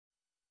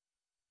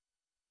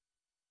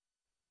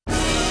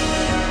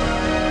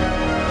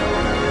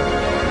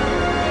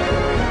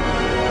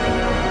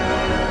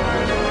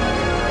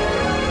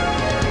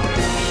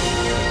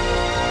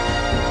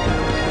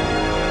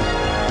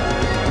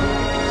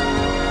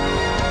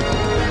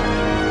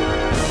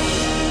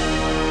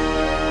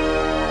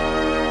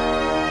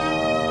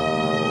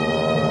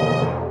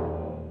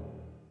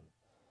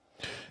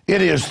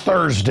It is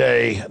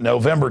Thursday,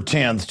 November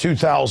 10th,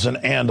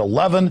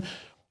 2011.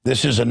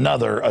 This is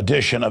another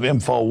edition of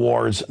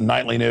Infowars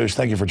Nightly News.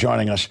 Thank you for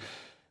joining us.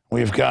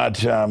 We've got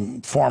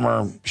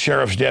former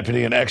sheriff's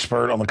deputy and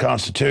expert on the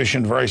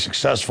Constitution, very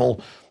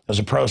successful as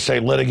a pro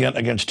se litigant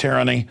against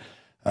tyranny,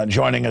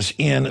 joining us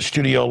in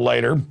studio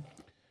later.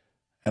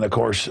 And, of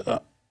course,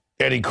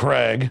 Eddie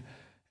Craig.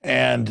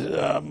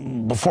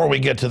 And before we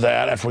get to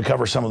that, after we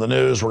cover some of the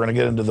news, we're going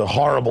to get into the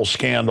horrible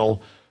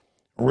scandal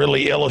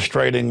really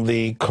illustrating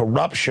the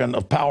corruption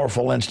of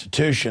powerful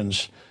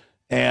institutions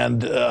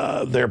and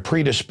their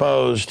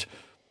predisposed,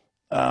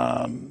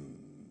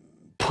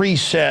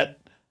 preset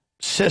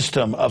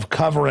system of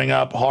covering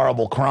up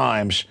horrible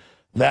crimes.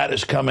 That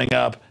is coming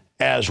up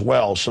as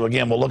well. So,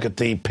 again, we'll look at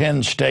the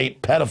Penn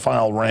State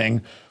pedophile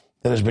ring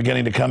that is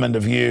beginning to come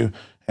into view,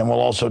 and we'll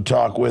also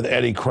talk with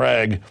Eddie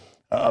Craig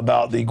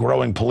about the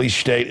growing police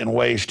state and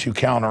ways to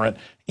counter it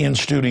in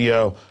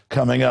studio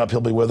coming up.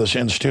 He'll be with us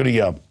in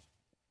studio.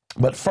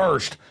 But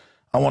first,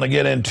 I want to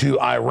get into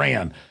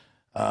Iran.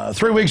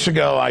 3 weeks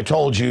ago, I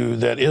told you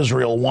that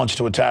Israel wants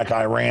to attack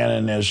Iran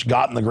and has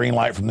gotten the green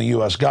light from the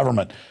U.S.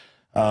 government.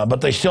 But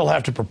they still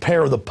have to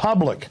prepare the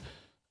public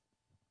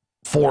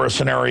for a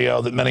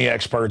scenario that many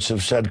experts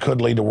have said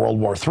could lead to World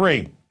War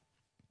III.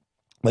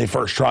 They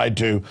first tried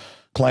to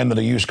claim that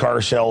a used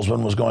car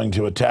salesman was going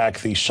to attack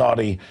the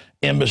Saudi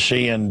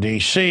embassy in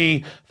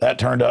D.C. That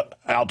turned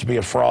out to be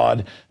a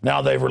fraud.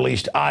 Now they've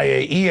released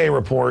IAEA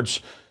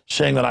reports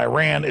saying that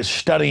Iran is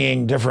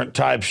studying different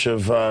types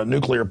of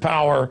nuclear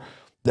power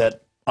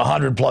that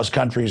 100-plus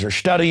countries are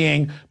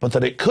studying, but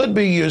that it could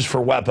be used for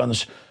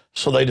weapons,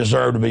 so they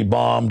deserve to be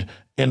bombed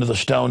into the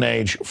Stone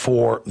Age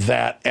for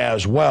that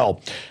as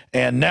well.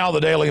 And now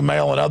the Daily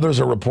Mail and others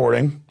are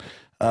reporting,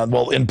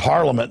 in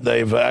Parliament,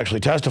 they've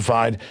actually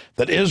testified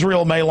that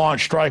Israel may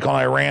launch strike on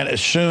Iran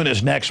as soon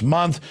as next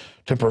month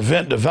to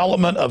prevent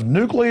development of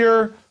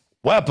nuclear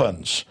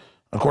weapons.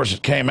 Of course,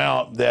 it came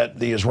out that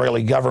the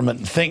Israeli government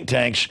and think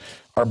tanks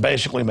are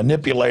basically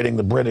manipulating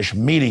the British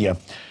media.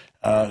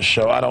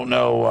 So I don't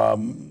know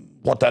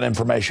what that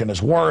information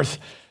is worth.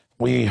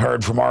 We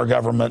heard from our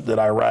government that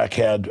Iraq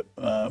had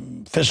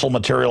fissile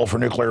material for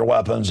nuclear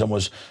weapons and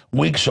was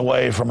weeks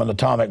away from an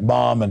atomic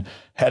bomb and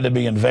had to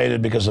be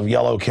invaded because of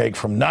yellow cake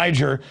from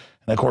Niger.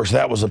 And, of course,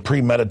 that was a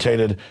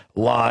premeditated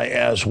lie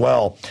as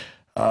well.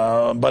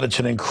 But it's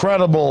an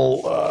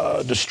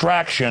incredible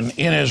distraction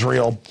in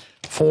Israel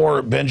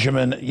for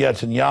Benjamin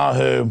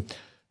Netanyahu,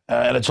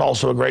 and it's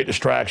also a great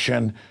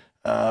distraction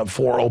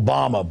for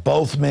Obama,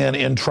 both men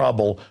in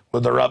trouble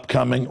with their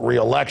upcoming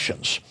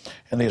re-elections.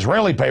 And the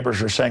Israeli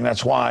papers are saying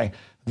that's why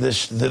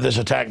this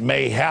attack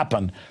may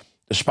happen,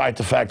 despite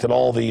the fact that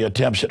all the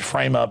attempts at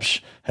frame-ups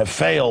have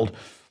failed,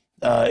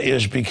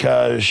 is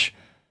because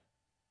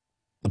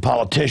the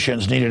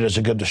politicians need it as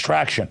a good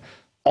distraction.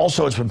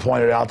 Also, it's been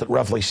pointed out that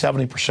roughly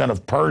 70%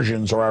 of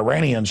Persians or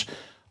Iranians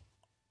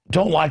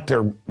don't like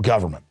their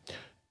government,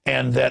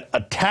 and that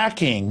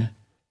attacking,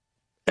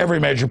 every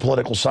major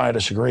political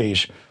scientist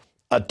agrees,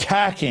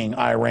 attacking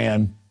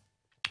Iran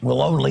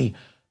will only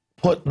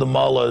put the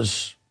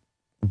mullahs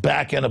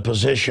back in a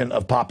position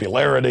of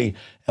popularity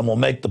and will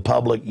make the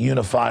public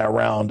unify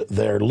around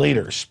their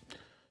leaders.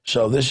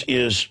 So this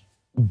is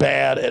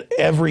bad at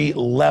every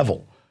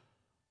level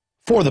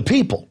for the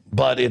people,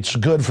 but it's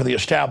good for the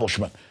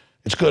establishment.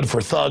 It's good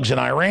for thugs in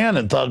Iran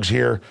and thugs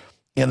here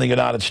in the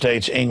United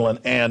States, England,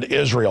 and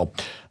Israel.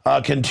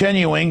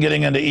 Continuing,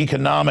 getting into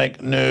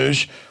economic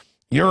news,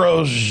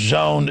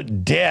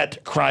 Eurozone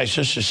debt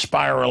crisis is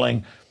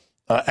spiraling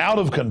out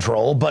of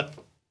control, but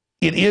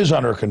it is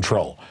under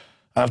control.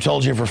 I've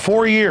told you for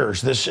 4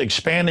 years this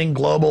expanding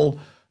global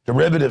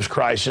derivatives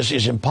crisis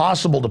is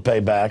impossible to pay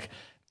back.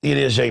 It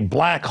is a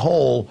black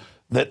hole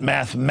that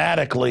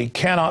mathematically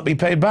cannot be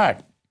paid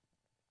back.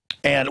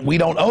 And we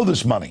don't owe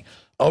this money.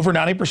 Over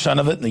 90%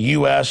 of it in the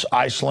U.S.,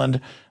 Iceland,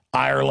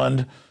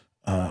 Ireland,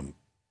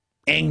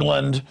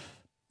 England,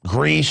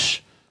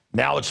 Greece.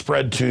 Now it's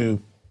spread to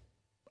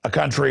a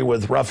country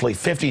with roughly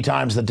 50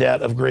 times the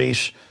debt of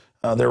Greece.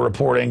 They're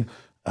reporting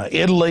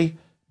Italy,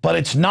 but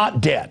it's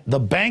not debt. The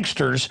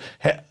banksters,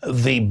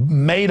 the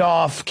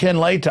Madoff, Ken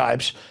Lay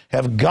types,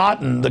 have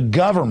gotten the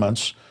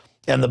governments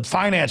and the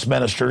finance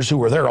ministers who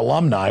were their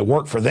alumni,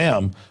 work for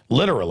them,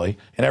 literally,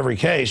 in every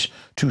case,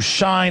 to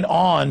sign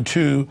on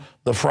to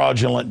the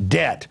fraudulent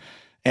debt.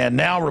 And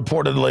now,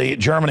 reportedly,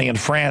 Germany and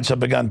France have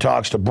begun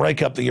talks to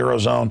break up the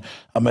Eurozone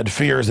amid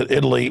fears that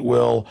Italy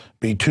will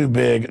be too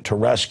big to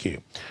rescue.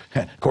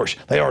 Of course,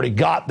 they already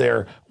got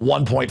their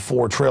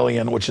 $1.4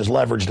 trillion, which is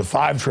leveraged to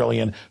 $5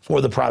 trillion for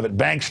the private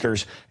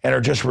banksters, and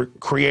are just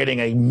creating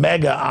a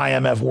mega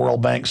IMF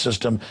World Bank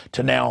system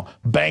to now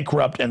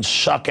bankrupt and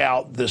suck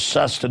out the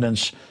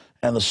sustenance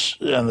and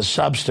the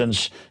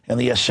substance and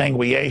the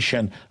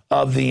exsanguination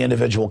of the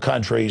individual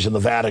countries, and the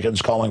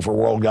Vatican's calling for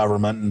world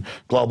government and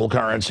global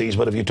currencies.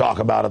 But if you talk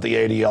about it, the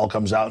ADL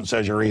comes out and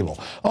says you're evil.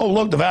 Oh,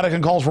 look, the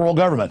Vatican calls for world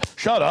government.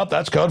 Shut up,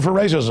 that's code for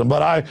racism.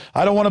 But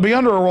I don't want to be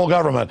under a world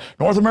government.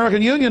 North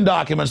American Union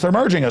documents, they're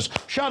merging us.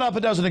 Shut up,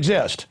 it doesn't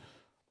exist.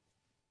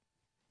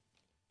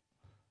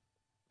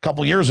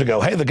 couple years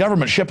ago, hey, the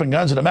government's shipping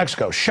guns into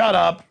Mexico. Shut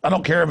up. I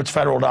don't care if it's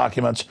federal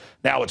documents.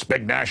 Now it's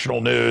big national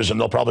news, and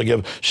they'll probably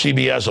give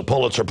CBS a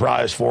Pulitzer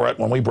Prize for it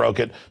when we broke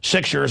it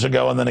 6 years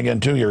ago and then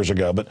again 2 years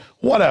ago. But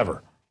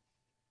whatever.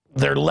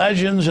 They're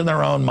legends in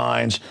their own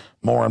minds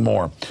more and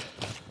more.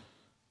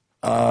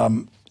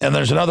 And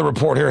there's another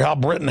report here, how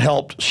Britain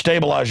helped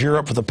stabilize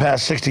Europe for the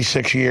past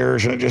 66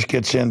 years, and it just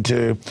gets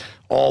into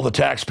all the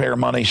taxpayer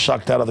money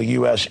sucked out of the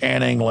U.S.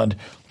 and England,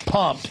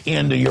 pumped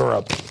into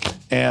Europe.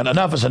 And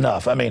enough is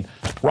enough. I mean,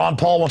 Ron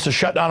Paul wants to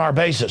shut down our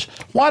bases.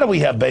 Why do we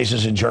have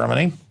bases in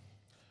Germany?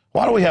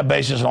 Why do we have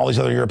bases in all these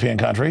other European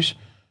countries?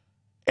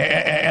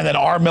 And then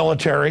our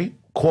military,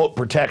 quote,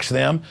 protects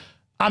them.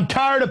 I'm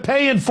tired of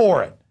paying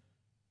for it.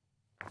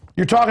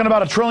 You're talking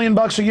about $1 trillion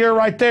a year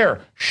right there.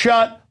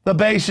 Shut the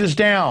bases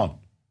down.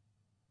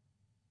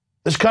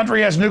 This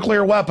country has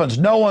nuclear weapons.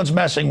 No one's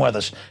messing with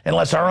us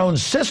unless our own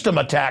system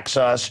attacks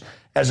us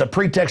as a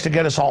pretext to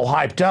get us all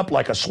hyped up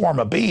like a swarm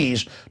of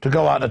bees to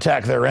go out and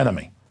attack their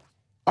enemy.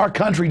 Our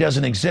country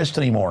doesn't exist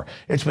anymore.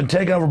 It's been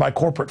taken over by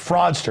corporate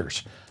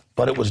fraudsters,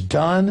 but it was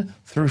done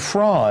through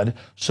fraud.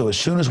 So as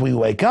soon as we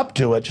wake up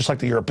to it, just like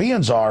the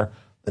Europeans are,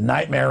 the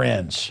nightmare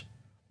ends.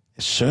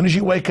 As soon as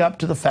you wake up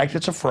to the fact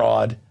it's a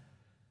fraud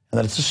and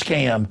that it's a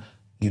scam,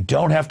 you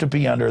don't have to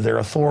be under their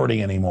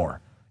authority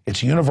anymore.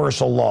 It's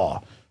universal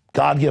law,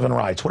 God-given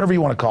rights, whatever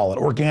you want to call it,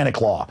 organic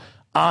law.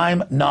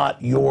 I'm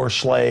not your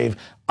slave.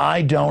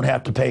 I don't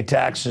have to pay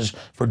taxes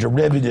for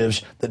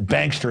derivatives that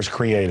banksters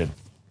created.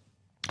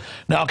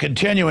 Now,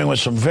 continuing with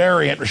some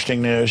very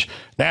interesting news,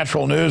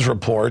 Natural News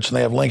reports, and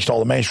they have links to all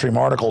the mainstream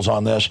articles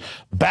on this,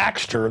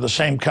 Baxter, the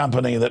same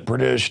company that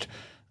produced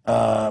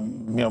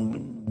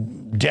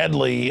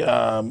deadly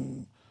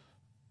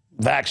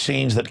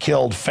vaccines that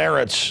killed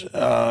ferrets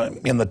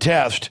in the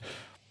test,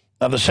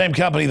 the same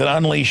company that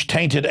unleashed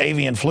tainted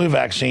avian flu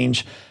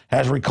vaccines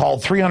has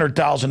recalled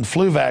 300,000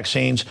 flu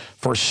vaccines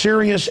for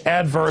serious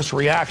adverse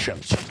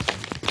reactions.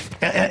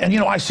 And,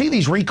 I see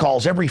these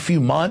recalls every few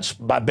months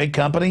by big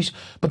companies,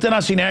 but then I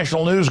see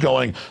national news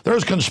going,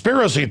 there's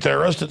conspiracy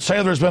theorists that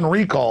say there's been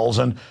recalls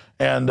and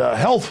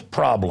health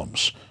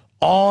problems,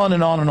 on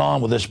and on and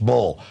on with this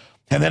bull.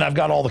 And then I've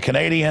got all the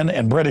Canadian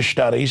and British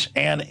studies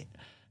and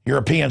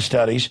European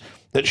studies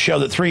that show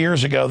that 3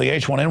 years ago, the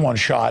H1N1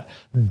 shot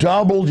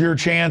doubled your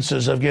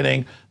chances of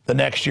getting the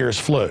next year's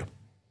flu.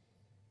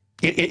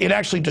 It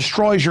actually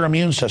destroys your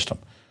immune system.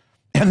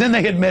 And then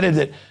they admitted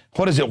that,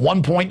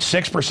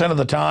 1.6% of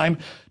the time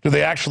do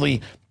they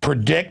actually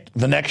predict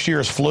the next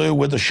year's flu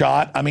with the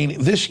shot? I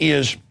mean, this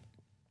is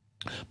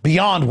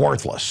beyond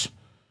worthless.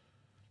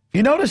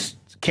 You notice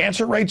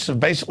cancer rates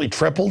have basically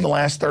tripled in the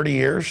last 30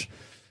 years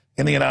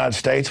in the United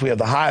States. We have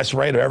the highest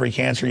rate of every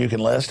cancer you can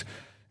list.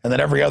 And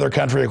then every other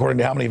country, according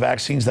to how many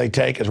vaccines they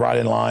take, is right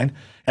in line.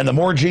 And the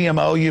more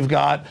GMO you've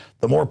got,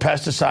 the more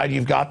pesticide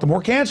you've got, the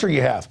more cancer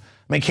you have.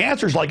 I mean,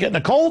 cancer is like getting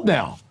a cold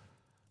now.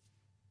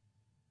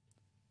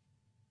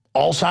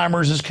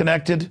 Alzheimer's is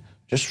connected.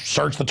 Just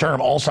search the term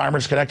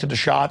Alzheimer's connected to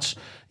shots.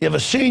 If a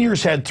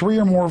senior's had 3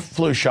 or more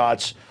flu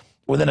shots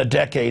within a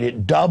decade,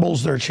 it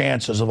doubles their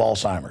chances of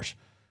Alzheimer's.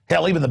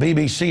 Hell, even the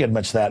BBC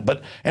admits that.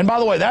 And by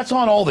the way, that's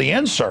on all the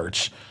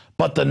inserts.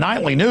 But the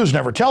nightly news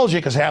never tells you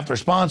because half their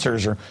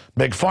sponsors are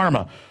big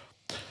pharma.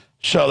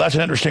 So that's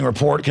an interesting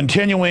report.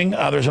 Continuing,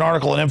 there's an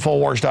article at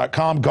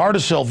Infowars.com.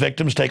 Gardasil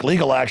victims take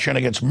legal action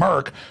against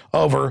Merck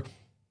over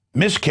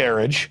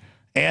miscarriage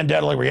and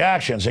deadly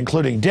reactions,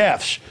 including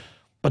deaths.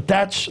 But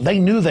they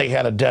knew they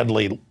had a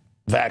deadly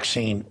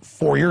vaccine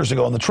 4 years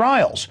ago in the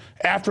trials.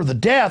 After the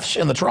deaths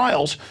in the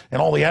trials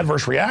and all the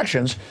adverse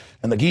reactions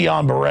and the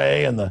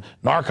Guillain-Barré and the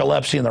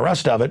narcolepsy and the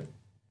rest of it,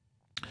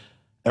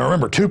 and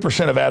remember,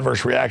 2% of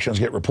adverse reactions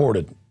get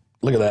reported.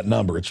 Look at that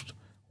number. It's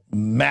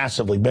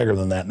massively bigger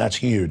than that, and that's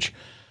huge.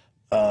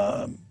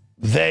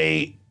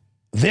 They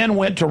then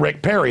went to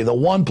Rick Perry, the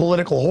one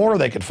political whore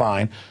they could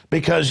find,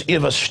 because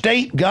if a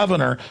state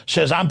governor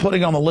says, I'm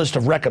putting on the list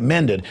of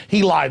recommended,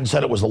 he lied and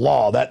said it was the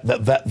law.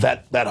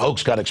 That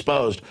hoax got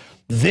exposed.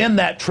 Then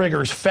that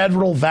triggers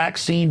federal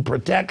vaccine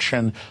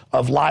protection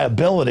of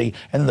liability,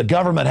 and then the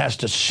government has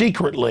to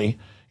secretly,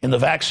 in the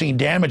vaccine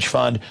damage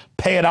fund,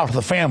 pay it out to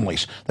the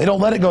families. They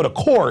don't let it go to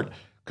court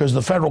because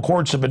the federal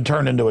courts have been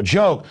turned into a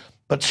joke,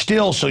 but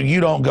still, so you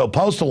don't go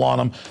postal on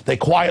them, they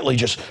quietly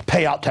just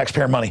pay out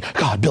taxpayer money.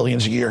 God,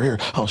 billions a year here.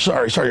 Oh,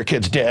 sorry, your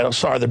kid's dead. Oh,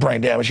 sorry, the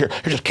brain damage here.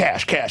 Here's just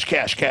cash.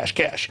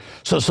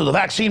 So the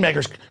vaccine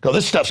makers go,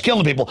 this stuff's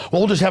killing people.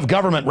 Well, we'll just have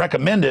government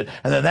recommend it,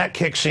 and then that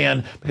kicks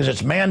in because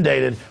it's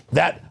mandated.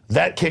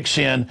 That kicks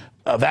in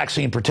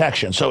vaccine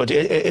protection. So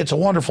it's a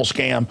wonderful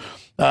scam.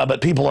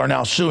 But people are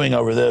now suing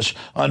over this.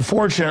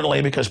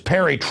 Unfortunately, because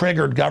Perry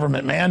triggered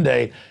government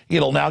mandate,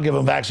 it'll now give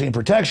them vaccine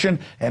protection,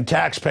 and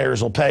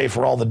taxpayers will pay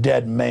for all the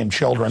dead and maimed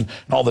children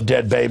and all the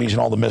dead babies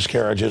and all the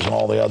miscarriages and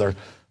all the other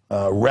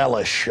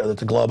relish that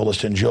the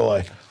globalists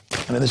enjoy.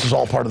 I mean, this is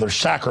all part of their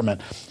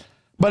sacrament.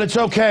 But it's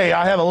okay.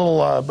 I have a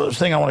little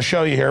thing I want to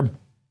show you here.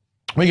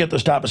 We get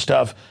this type of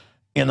stuff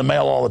in the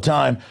mail all the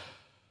time.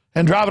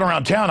 And driving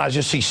around town, I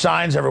just see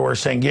signs everywhere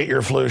saying, get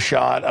your flu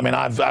shot. I mean,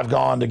 I've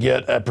gone to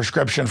get a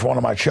prescription for one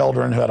of my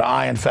children who had an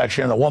eye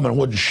infection. The woman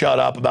wouldn't shut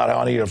up about how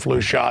I needed a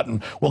flu shot,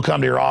 and we'll come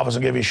to your office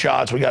and give you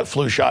shots. We got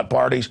flu shot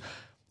parties.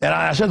 And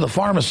I said to the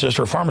pharmacist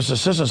or pharmacist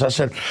assistants, I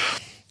said,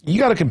 you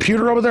got a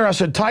computer over there? I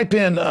said, type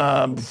in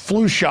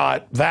flu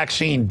shot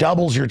vaccine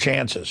doubles your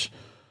chances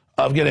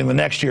of getting the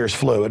next year's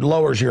flu. It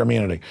lowers your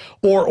immunity.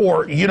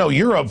 Or you know,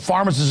 you're a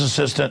pharmacist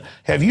assistant.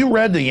 Have you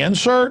read the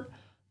insert?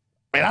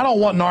 I mean, I don't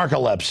want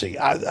narcolepsy.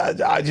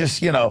 I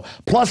just, you know,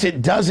 plus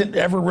it doesn't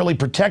ever really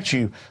protect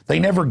you. They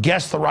never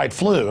guess the right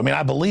flu. I mean,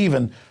 I believe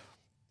in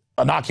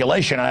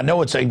inoculation. I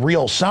know it's a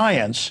real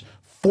science,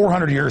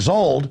 400 years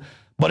old,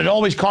 but it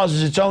always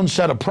causes its own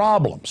set of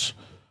problems.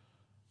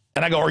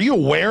 And I go, are you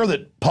aware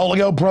that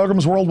polio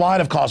programs worldwide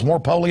have caused more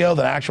polio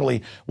than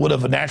actually would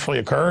have naturally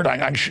occurred?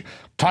 I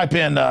type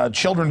in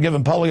children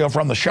given polio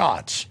from the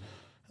shots.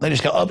 They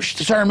just go, oh,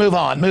 sir, move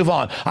on, move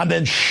on. And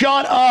then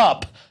shut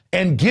up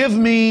and give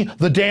me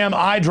the damn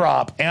eye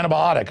drop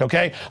antibiotic,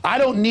 okay? I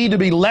don't need to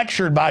be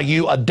lectured by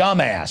you, a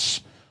dumbass,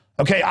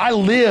 okay? I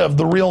live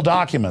the real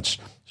documents.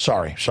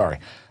 Sorry.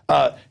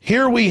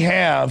 Here we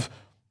have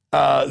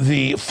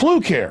the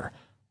flu care,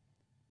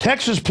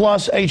 Texas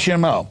Plus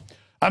HMO.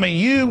 I mean,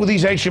 you with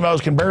these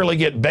HMOs can barely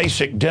get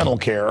basic dental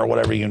care or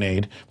whatever you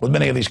need with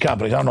many of these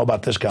companies. I don't know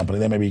about this company.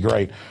 They may be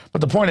great.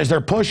 But the point is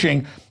they're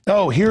pushing,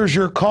 oh, here's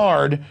your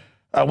card.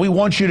 We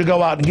want you to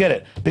go out and get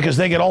it because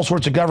they get all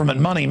sorts of government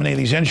money, many of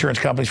these insurance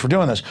companies, for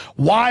doing this.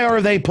 Why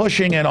are they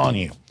pushing it on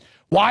you?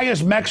 Why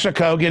is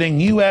Mexico getting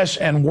U.S.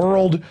 and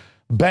World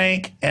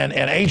Bank and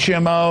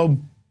HMO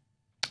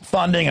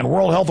funding and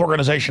World Health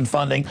Organization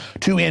funding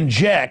to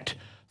inject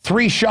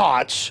 3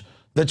 shots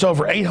that's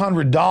over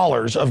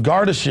 $800 of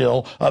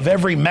Gardasil of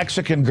every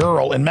Mexican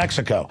girl in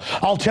Mexico?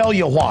 I'll tell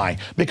you why.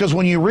 Because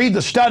when you read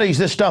the studies,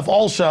 this stuff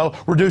also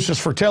reduces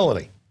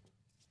fertility.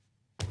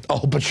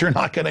 Oh, but you're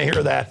not going to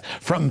hear that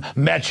from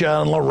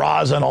Mecha and La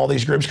Raza and all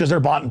these groups because they're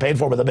bought and paid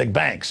for by the big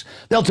banks.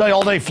 They'll tell you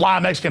all day, fly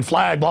a Mexican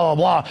flag, blah,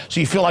 blah, blah, so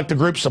you feel like the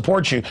group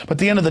supports you. But at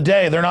the end of the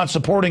day, they're not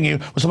supporting you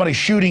with somebody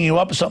shooting you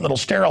up with something that'll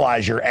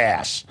sterilize your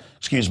ass.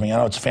 Excuse me, I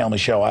know it's a family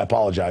show. I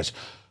apologize.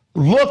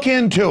 Look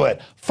into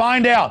it.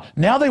 Find out.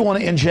 Now they want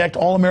to inject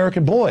all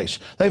American boys.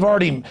 They've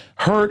already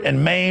hurt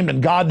and maimed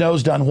and God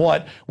knows done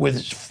what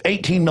with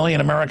 18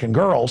 million American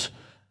girls.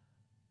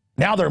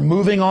 Now they're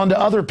moving on to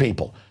other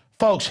people.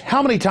 Folks,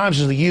 how many times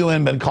has the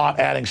UN been caught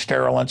adding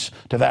sterilants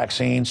to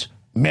vaccines?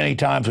 Many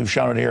times. We've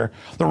shown it here.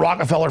 The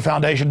Rockefeller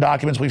Foundation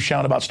documents we've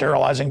shown about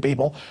sterilizing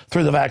people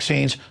through the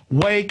vaccines.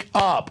 Wake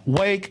up.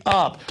 Wake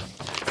up.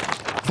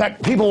 In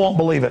fact, people won't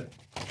believe it.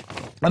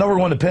 I know we're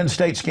going to Penn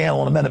State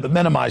Scandal in a minute, but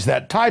minimize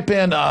that. Type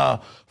in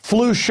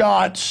flu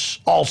shots,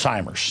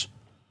 Alzheimer's.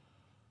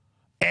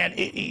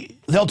 And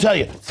they'll tell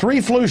you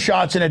 3 flu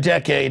shots in a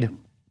decade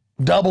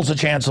doubles the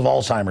chance of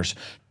Alzheimer's.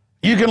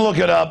 You can look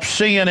it up,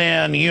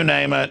 CNN, you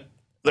name it.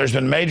 There's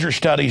been major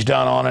studies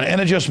done on it, and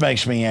it just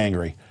makes me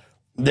angry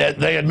that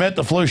they admit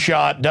the flu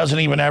shot doesn't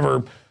even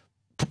ever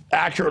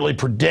accurately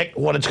predict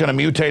what it's going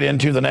to mutate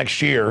into the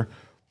next year,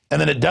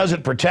 and then it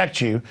doesn't protect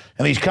you,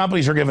 and these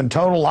companies are given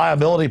total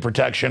liability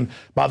protection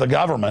by the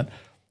government,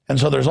 and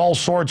so there's all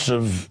sorts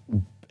of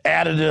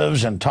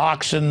additives and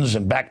toxins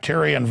and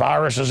bacteria and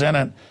viruses in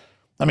it.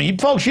 I mean,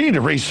 folks, you need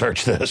to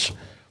research this.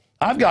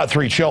 I've got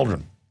 3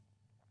 children.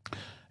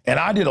 And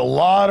I did a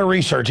lot of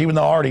research, even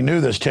though I already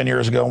knew this 10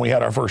 years ago when we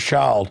had our first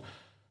child,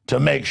 to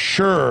make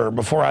sure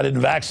before I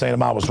didn't vaccinate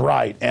him I was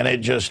right. And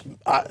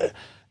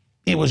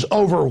it was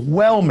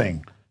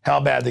overwhelming how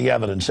bad the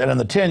evidence. And in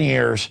the 10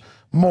 years,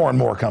 more and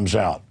more comes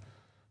out.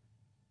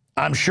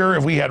 I'm sure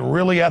if we had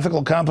really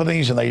ethical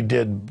companies and they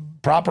did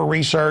proper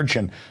research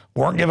and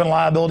weren't given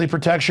liability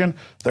protection,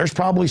 there's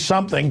probably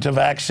something to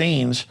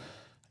vaccines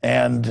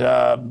and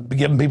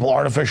giving people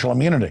artificial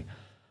immunity.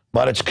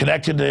 But it's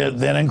connected to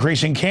then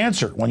increasing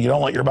cancer when you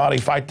don't let your body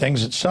fight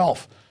things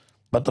itself.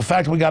 But the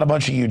fact we got a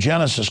bunch of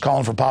eugenicists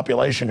calling for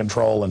population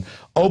control and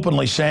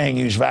openly saying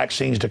use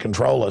vaccines to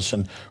control us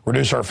and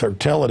reduce our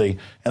fertility,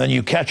 and then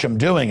you catch them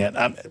doing it.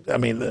 I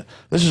mean,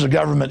 this is a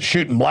government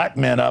shooting black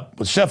men up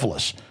with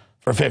syphilis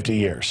for 50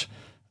 years.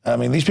 I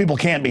mean, these people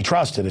can't be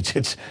trusted.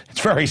 It's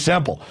very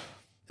simple.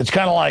 It's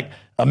kind of like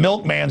a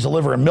milkman's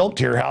delivering milk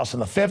to your house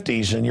in the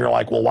 50s, and you're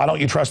like, well, why don't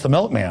you trust the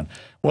milkman?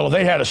 Well, if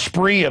they had a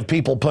spree of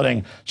people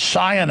putting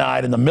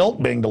cyanide in the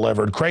milk being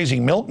delivered, crazy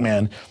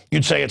milkmen,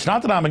 you'd say, it's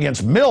not that I'm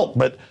against milk,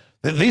 but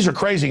these are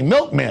crazy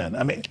milkmen.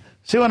 I mean,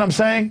 see what I'm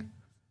saying?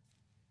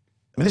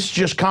 I mean, this is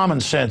just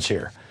common sense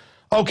here.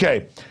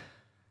 Okay,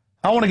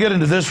 I want to get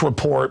into this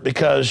report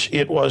because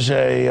it was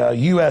a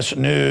U.S.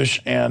 News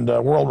and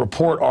World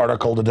Report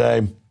article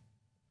today.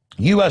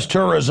 U.S.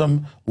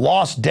 tourism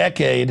lost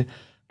decade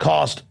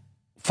cost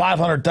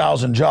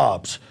 500,000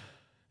 jobs.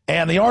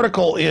 And the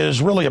article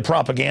is really a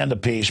propaganda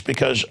piece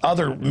because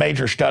other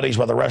major studies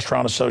by the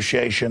Restaurant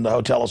Association, the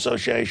Hotel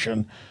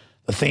Association,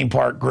 the theme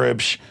park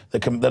groups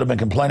that have been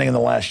complaining in the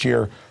last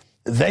year,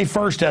 they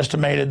first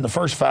estimated in the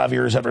first 5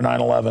 years after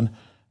 9/11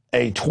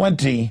 a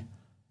 $20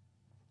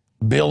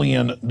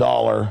 billion,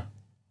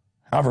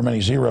 how however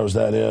many zeros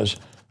that is,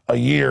 a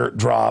year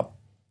drop.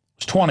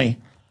 It's 20.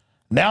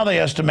 Now they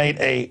estimate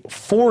a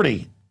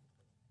 40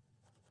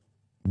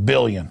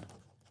 billion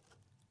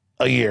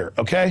a year,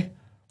 okay?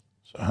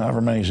 So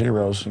however many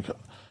zeros.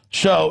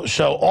 So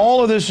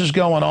all of this is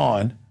going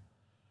on,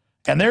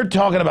 and they're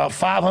talking about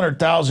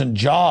 500,000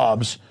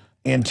 jobs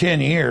in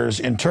 10 years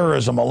in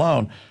tourism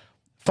alone.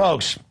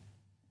 Folks,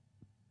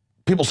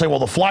 people say, well,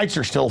 the flights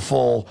are still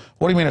full.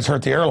 What do you mean it's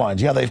hurt the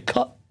airlines? Yeah, they've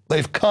cut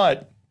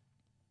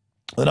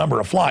the number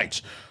of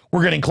flights.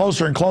 We're getting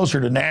closer and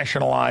closer to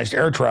nationalized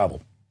air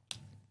travel,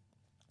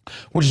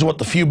 which is what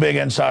the few big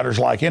insiders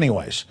like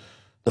anyways.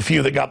 The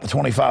few that got the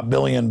 $25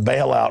 billion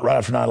bailout right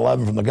after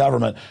 9/11 from the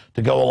government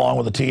to go along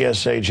with the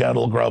TSA,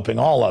 genital groping,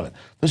 all of it.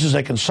 This is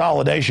a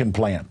consolidation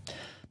plan.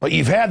 But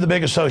you've had the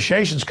big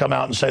associations come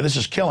out and say this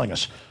is killing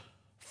us.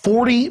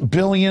 $40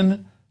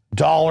 billion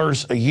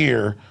a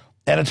year,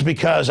 and it's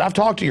because I've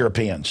talked to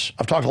Europeans.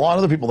 I've talked to a lot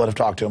of other people that have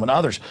talked to them and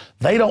others.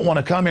 They don't want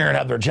to come here and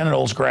have their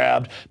genitals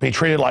grabbed, be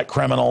treated like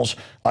criminals,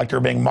 like they're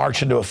being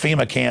marched into a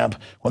FEMA camp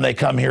when they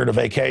come here to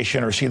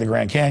vacation or see the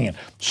Grand Canyon.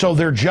 So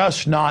they're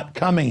just not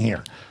coming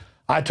here.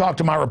 I talked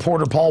to my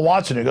reporter, Paul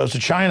Watson, who goes to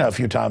China a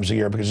few times a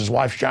year because his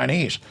wife's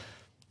Chinese.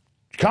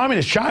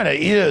 Communist China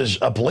is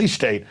a police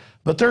state,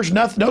 but there's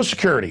no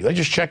security. They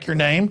just check your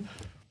name,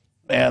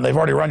 and they've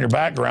already run your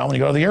background when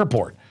you go to the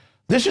airport.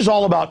 This is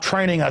all about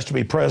training us to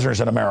be prisoners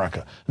in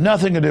America.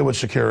 Nothing to do with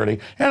security,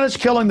 and it's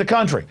killing the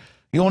country.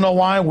 You want to know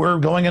why we're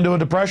going into a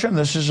depression?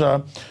 This is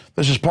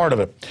part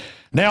of it.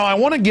 Now, I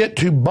want to get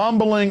to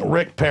bumbling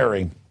Rick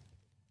Perry.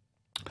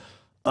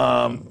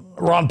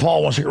 Ron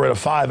Paul wants to get rid of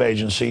 5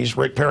 agencies.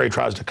 Rick Perry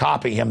tries to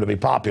copy him to be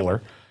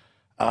popular.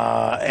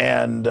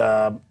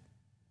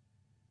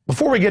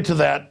 Before we get to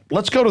that,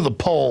 let's go to the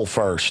poll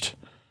first.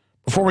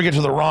 Before we get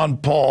to the Ron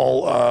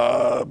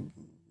Paul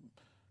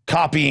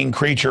copying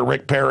creature,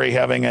 Rick Perry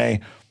having a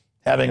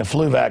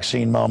flu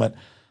vaccine moment.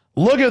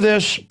 Look at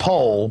this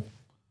poll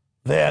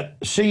that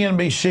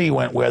CNBC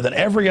went with, and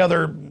every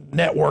other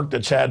network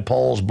that's had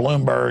polls,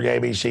 Bloomberg,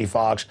 ABC,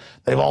 Fox,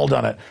 they've all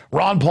done it.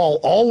 Ron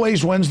Paul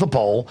always wins the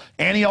poll,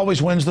 and he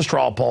always wins the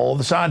straw poll,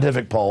 the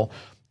scientific poll,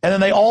 and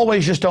then they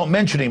always just don't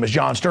mention him, as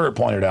Jon Stewart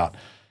pointed out.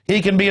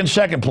 He can be in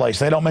second place.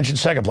 They don't mention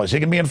second place. He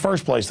can be in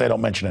first place. They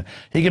don't mention it.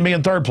 He can be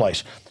in third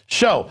place.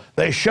 So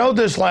they showed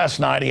this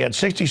last night. He had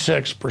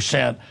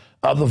 66%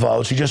 of the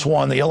votes. He just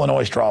won the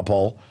Illinois straw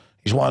poll.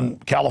 He's won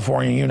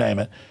California, you name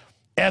it.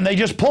 And they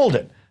just pulled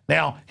it.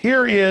 Now,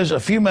 here is a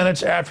few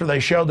minutes after they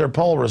showed their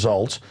poll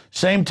results.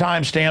 Same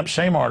timestamp,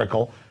 same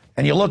article.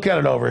 And you look at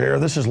it over here.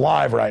 This is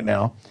live right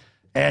now.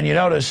 And you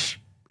notice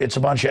it's a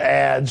bunch of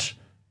ads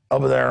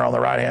over there on the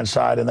right-hand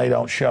side, and they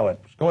don't show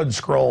it. Go ahead and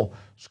scroll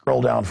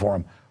down for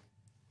them.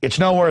 It's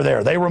nowhere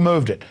there. They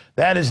removed it.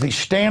 That is the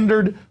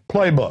standard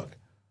playbook.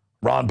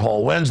 Ron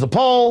Paul wins the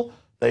poll.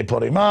 They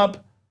put him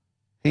up.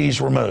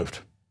 He's removed.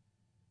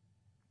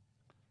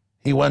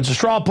 He wins the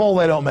straw poll.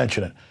 They don't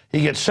mention it.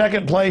 He gets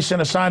second place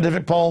in a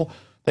scientific poll.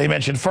 They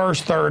mention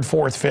first, third,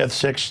 fourth, fifth,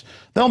 sixth.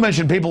 They'll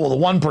mention people with a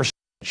 1%,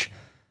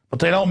 but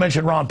they don't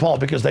mention Ron Paul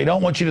because they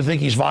don't want you to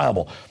think he's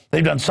viable.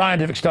 They've done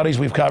scientific studies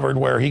we've covered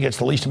where he gets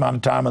the least amount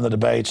of time in the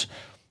debates.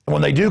 And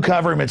when they do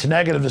cover him, it's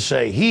negative to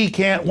say he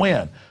can't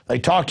win. They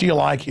talk to you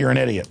like you're an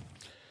idiot.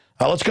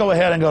 Let's go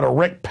ahead and go to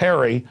Rick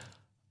Perry,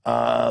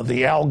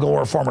 the Al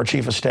Gore former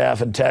chief of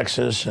staff in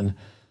Texas, and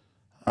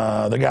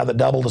the guy that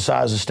doubled the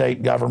size of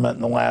state government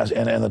in the last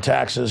and the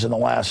taxes in the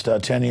last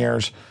 10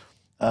 years.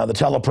 The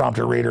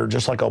teleprompter reader,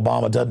 just like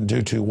Obama, doesn't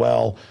do too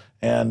well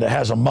and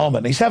has a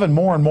moment. He's having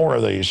more and more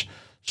of these.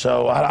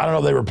 So I don't know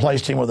if they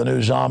replaced him with a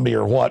new zombie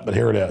or what, but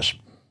here it is.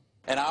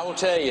 And I will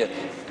tell you,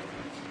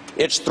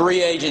 it's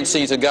 3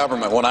 agencies of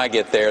government when I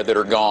get there that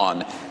are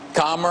gone.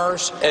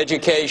 Commerce,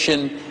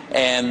 education,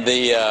 and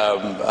the,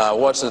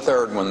 what's the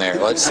third one there?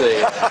 Let's see.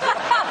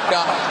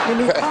 You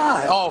need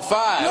 5. Oh,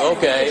 5,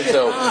 okay.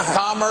 So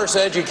commerce,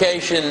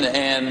 education,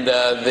 and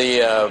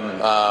the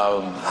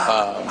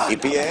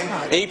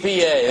EPA?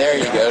 EPA, there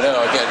you go.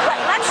 No, okay.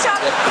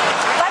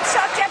 Let's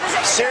talk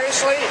deposition.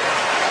 Seriously?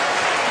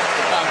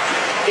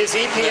 Is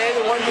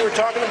EPA the one you were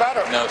talking about?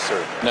 Or? No,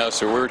 sir. No,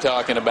 sir. We were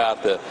talking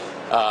about the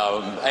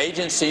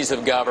agencies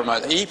of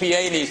government.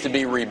 EPA needs to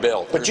be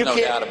rebuilt. There's no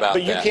doubt about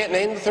that. But you can't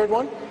name the third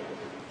one?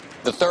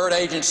 The third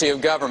agency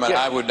of government,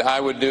 yeah. I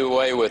would do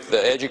away with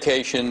the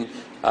education,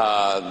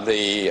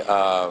 the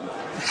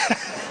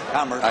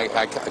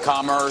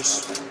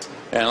commerce,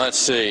 and let's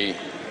see.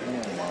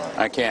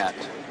 I can't.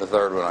 The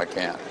third one I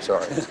can't.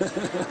 Sorry.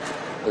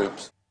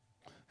 Oops.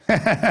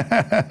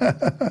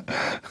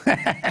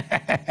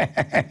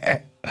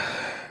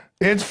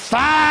 It's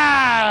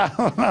 5.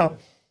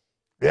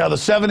 Yeah, the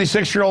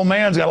 76-year-old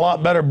man's got a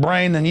lot better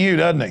brain than you,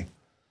 doesn't he?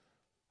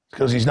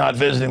 Because he's not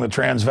visiting the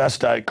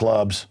transvestite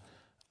clubs.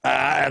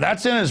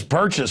 That's in his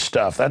purchase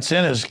stuff. That's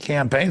in his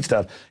campaign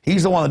stuff.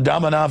 He's the one that's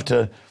dumb enough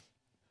to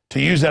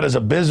use that as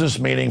a business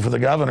meeting for the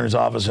governor's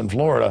office in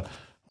Florida,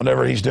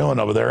 whatever he's doing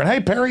over there. And hey,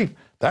 Perry,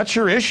 that's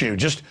your issue.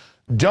 Just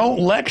don't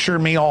lecture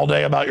me all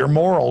day about your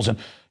morals. And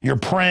You're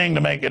praying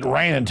to make it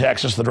rain in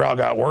Texas. The drought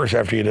got worse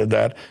after you did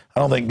that. I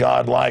don't think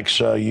God likes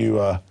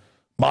you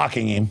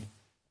mocking him.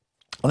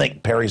 I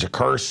think Perry's a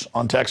curse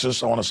on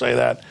Texas. I want to say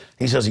that.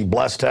 He says he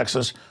blessed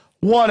Texas.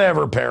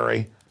 Whatever,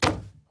 Perry.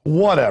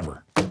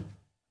 Whatever.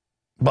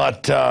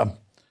 But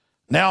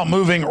now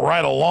moving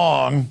right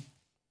along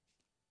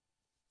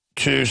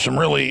to some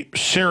really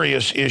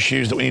serious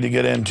issues that we need to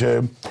get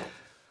into.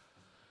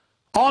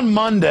 On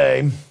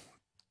Monday,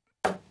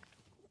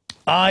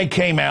 I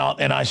came out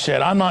and I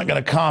said, I'm not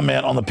going to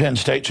comment on the Penn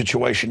State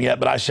situation yet,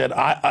 but I said,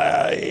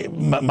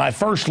 my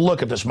first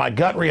look at this, my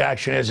gut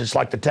reaction is it's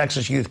like the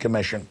Texas Youth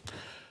Commission,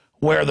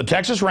 where the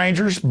Texas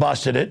Rangers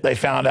busted it. They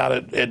found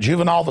out at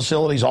juvenile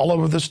facilities all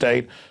over the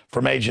state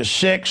from ages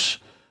 6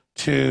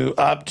 to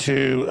up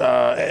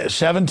to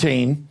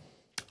 17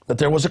 that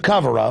there was a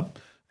cover-up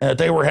and that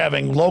they were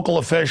having local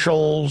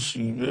officials,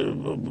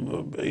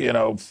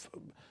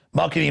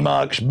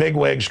 muckety-mucks,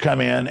 bigwigs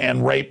come in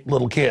and rape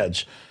little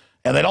kids.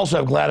 And they'd also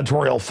have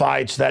gladiatorial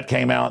fights. That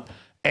came out.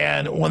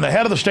 And when the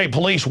head of the state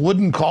police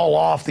wouldn't call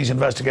off these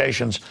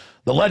investigations,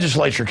 the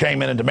legislature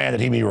came in and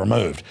demanded he be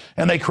removed.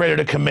 And they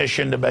created a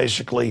commission to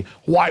basically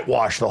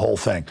whitewash the whole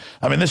thing.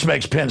 I mean, this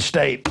makes Penn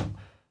State,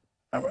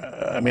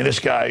 this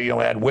guy,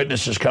 had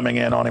witnesses coming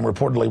in on him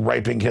reportedly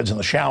raping kids in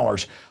the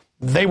showers.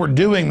 They were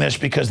doing this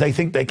because they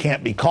think they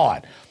can't be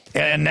caught.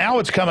 And now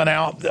it's coming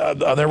out,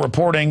 they're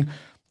reporting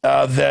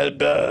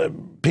that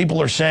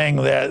people are saying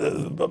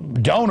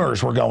that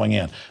donors were going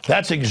in.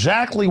 That's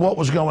exactly what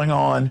was going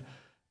on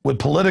with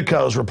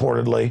politicos,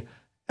 reportedly.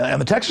 And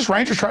the Texas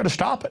Rangers tried to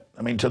stop it.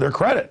 I mean, to their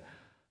credit,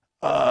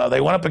 they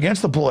went up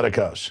against the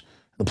politicos.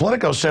 The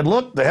politicos said,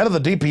 look, the head of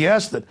the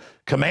DPS that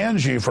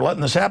commands you for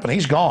letting this happen,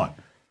 he's gone.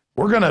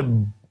 We're going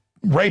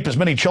to rape as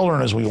many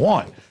children as we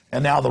want.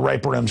 And now the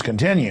rape rooms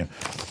continue.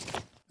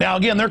 Now,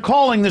 again, they're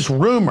calling this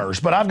rumors,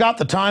 but I've got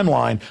the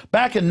timeline.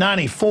 Back in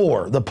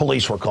 '94, the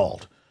police were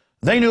called.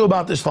 They knew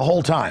about this the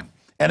whole time,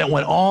 and it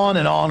went on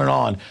and on and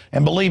on.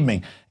 And believe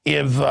me,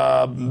 if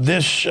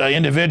this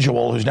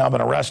individual who's now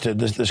been arrested,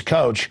 this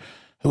coach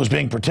who was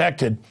being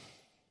protected,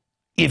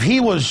 if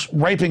he was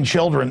raping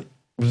children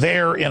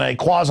there in a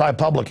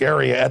quasi-public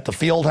area at the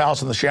field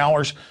house in the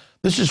showers,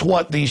 this is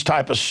what these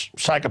type of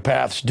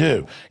psychopaths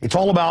do. It's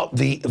all about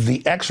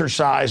the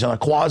exercise in a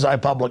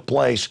quasi-public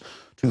place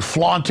to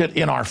flaunt it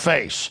in our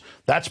face.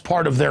 That's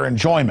part of their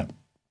enjoyment.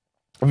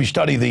 If you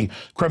study the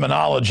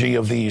criminology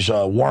of these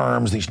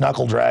worms, these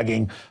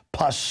knuckle-dragging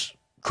pus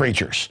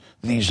creatures,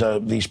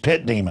 these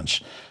pit demons.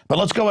 But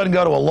let's go ahead and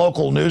go to a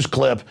local news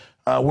clip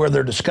where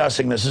they're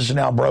discussing this. This is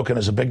now broken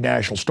as a big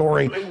national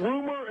story. A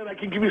rumor, and I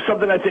can give you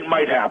something I think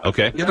might happen.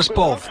 Okay. Give us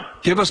both.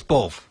 Give us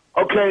both.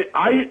 Okay.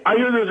 I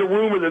hear there's a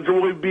rumor that there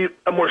will be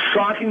a more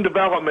shocking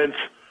development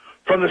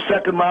from the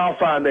Second Mile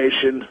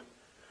Foundation.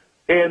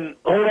 And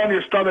hold on to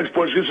your stomachs,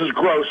 boys. This is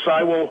gross.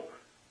 I will...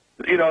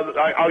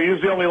 I'll use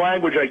the only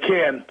language I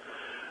can,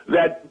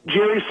 that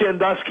Jerry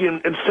Sandusky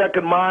and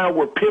Second Mile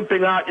were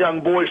pimping out young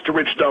boys to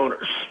rich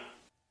donors.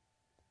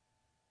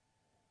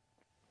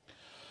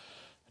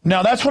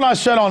 Now, that's what I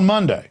said on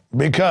Monday,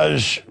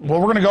 because, we're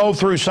going to go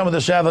through some of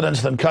this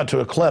evidence, then cut to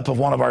a clip of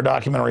one of our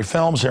documentary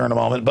films here in a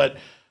moment, but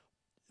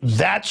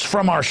that's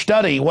from our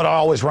study what I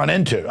always run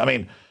into. I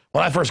mean,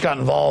 when I first got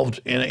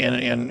involved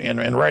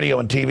in radio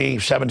and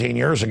TV 17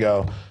 years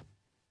ago,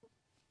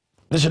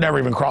 this had never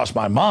even crossed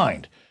my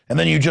mind. And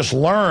then you just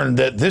learn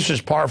that this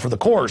is par for the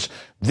course.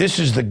 This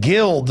is the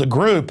guild, the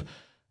group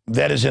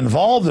that is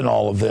involved in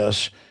all of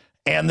this,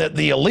 and that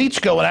the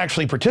elites go and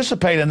actually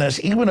participate in this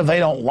even if they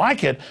don't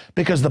like it,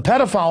 because the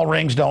pedophile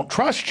rings don't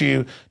trust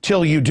you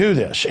till you do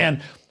this.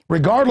 And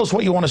regardless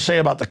what you want to say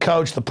about the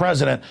coach, the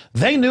president,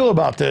 they knew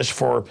about this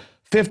for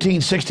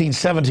 15, 16,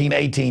 17,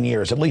 18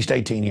 years, at least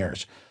 18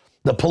 years.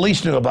 The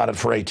police knew about it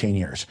for 18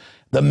 years.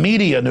 The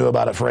media knew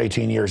about it for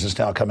 18 years. It's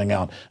now coming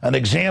out. An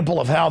example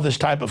of how this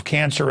type of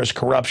cancerous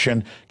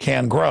corruption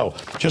can grow,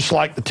 just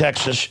like the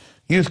Texas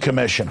Youth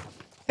Commission.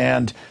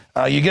 And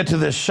you get to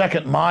this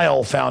Second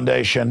Mile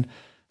Foundation.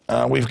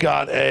 We've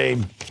got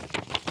a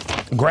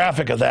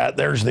graphic of that.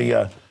 There's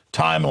the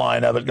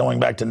timeline of it going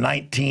back to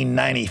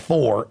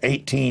 1994,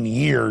 18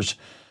 years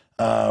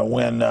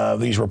when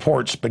these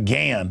reports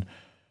began.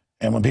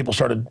 And when people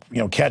started,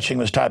 catching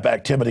this type of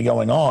activity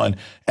going on,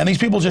 and these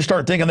people just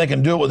start thinking they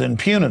can do it with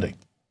impunity.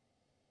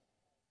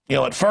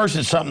 At first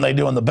it's something they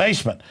do in the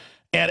basement.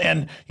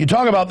 And you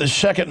talk about this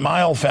Second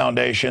Mile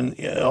Foundation,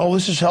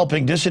 this is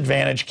helping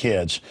disadvantaged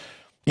kids.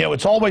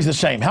 It's always the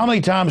same. How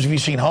many times have you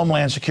seen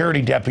Homeland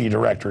Security deputy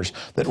directors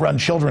that run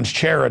children's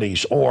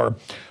charities, or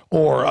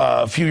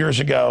a few years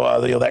ago,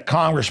 that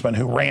congressman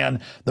who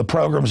ran the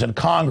programs in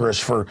Congress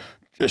for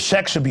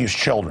sex abuse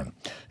children,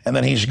 and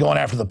then he's going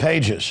after the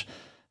pages.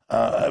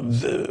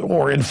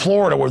 Or in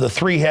Florida, where the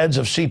 3 heads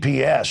of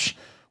CPS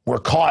were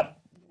caught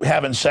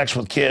having sex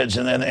with kids,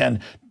 and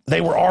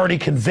they were already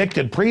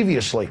convicted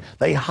previously.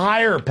 They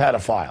hire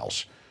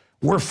pedophiles.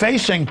 We're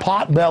facing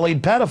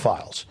pot-bellied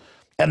pedophiles.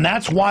 And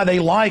that's why they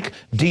like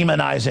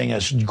demonizing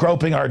us,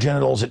 groping our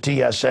genitals at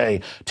TSA,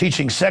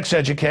 teaching sex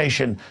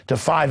education to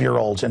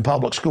 5-year-olds in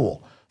public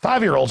school.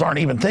 5-year-olds aren't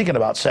even thinking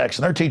about sex,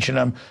 and they're teaching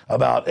them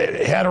about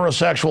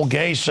heterosexual,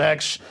 gay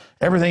sex,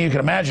 everything you can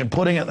imagine,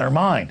 putting it in their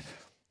mind.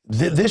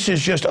 This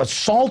is just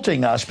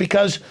assaulting us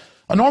because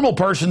a normal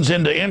person's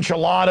into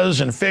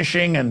enchiladas and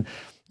fishing and,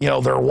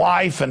 their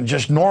wife and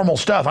just normal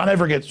stuff. I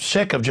never get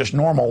sick of just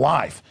normal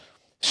life.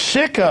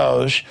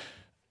 Sickos,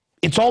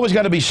 it's always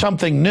got to be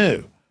something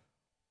new.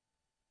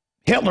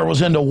 Hitler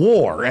was into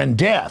war and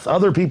death.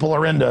 Other people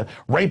are into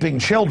raping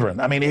children.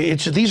 I mean,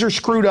 these are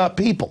screwed up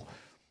people.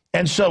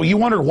 And so you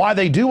wonder why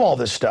they do all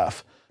this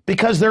stuff.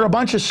 Because they're a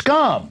bunch of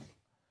scum.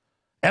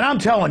 And I'm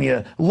telling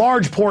you,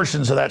 large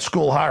portions of that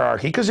school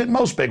hierarchy, because in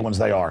most big ones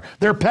they are,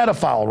 they're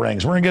pedophile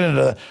rings. We're going to get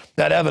into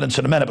that evidence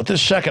in a minute. But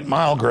this second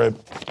mile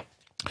group,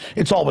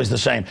 it's always the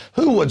same.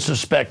 Who would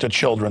suspect a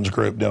children's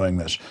group doing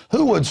this?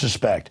 Who would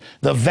suspect?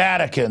 The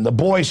Vatican, the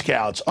Boy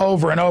Scouts,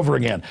 over and over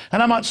again.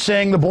 And I'm not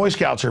saying the Boy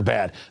Scouts are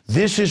bad.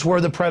 This is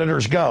where the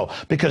predators go.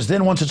 Because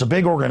then once it's a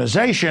big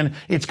organization,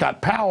 it's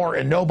got power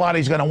and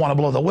nobody's going to want to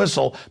blow the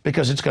whistle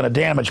because it's going to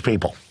damage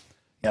people.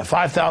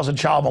 5,000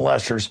 child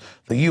molesters,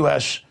 the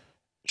U.S.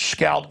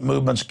 Scout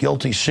movement's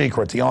guilty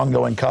secret, the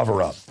ongoing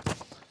cover-up.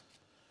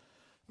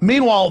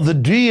 Meanwhile, the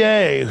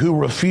DA who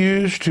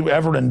refused to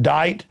ever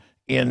indict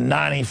in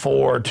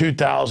 94,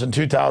 2000,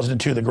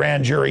 2002, the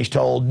grand juries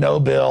told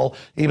no bill,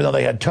 even though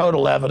they had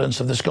total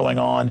evidence of this going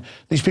on.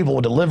 These people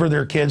would deliver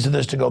their kids to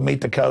this to go meet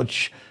the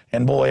coach,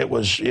 and boy, it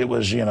was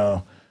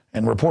and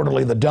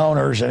reportedly the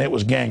donors, and it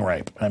was gang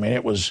rape. I mean,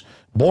 it was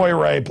boy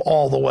rape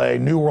all the way,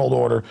 New World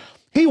Order.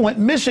 He went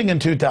missing in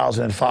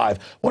 2005.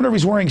 Wonder if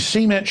he's wearing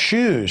cement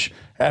shoes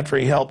after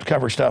he helped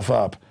cover stuff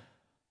up.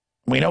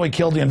 We know he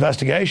killed the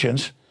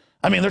investigations.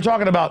 I mean, they're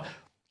talking about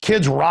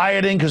kids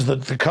rioting because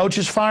the coach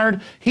is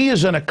fired. He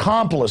is an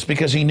accomplice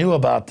because he knew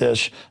about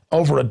this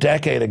over a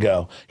decade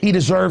ago. He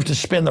deserves to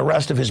spend the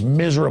rest of his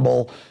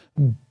miserable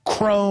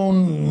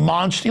crone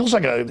monster. He looks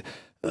like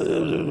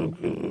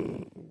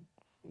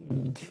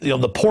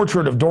the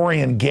portrait of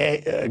Dorian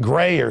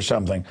Gray or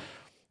something.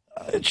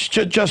 It's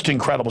just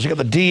incredible. So you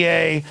got the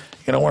DA,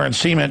 wearing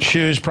cement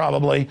shoes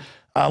probably.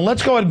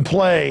 Let's go ahead and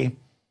play.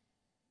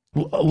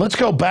 Let's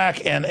go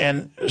back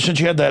and since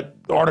you had that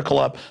article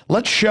up,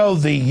 let's show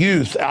the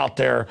youth out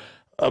there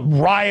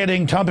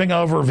rioting, tumping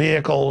over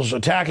vehicles,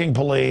 attacking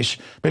police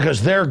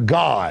because they're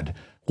God.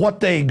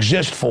 What they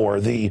exist for,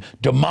 the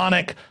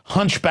demonic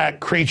hunchback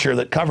creature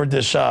that covered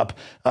this up,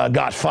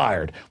 got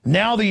fired.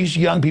 Now these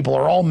young people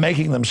are all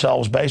making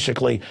themselves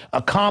basically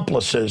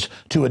accomplices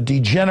to a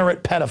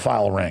degenerate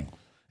pedophile ring.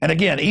 And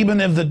again, even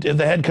if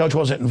the head coach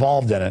wasn't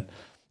involved in it,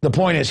 the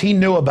point is he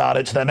knew about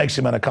it, so that makes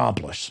him an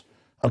accomplice.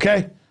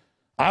 Okay?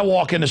 I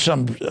walk into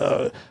some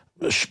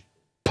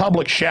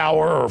public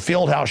shower or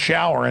field house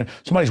shower and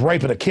somebody's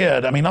raping a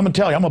kid. I mean, I'm going to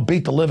tell you, I'm going to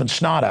beat the living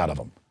snot out of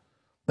them.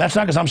 That's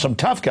not because I'm some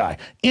tough guy.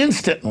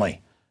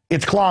 Instantly,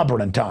 it's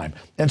clobbering time.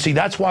 And see,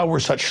 that's why we're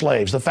such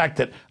slaves. The fact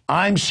that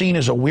I'm seen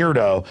as a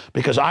weirdo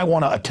because I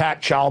want to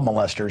attack child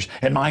molesters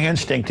and my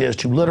instinct is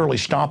to literally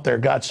stomp their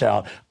guts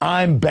out.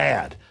 I'm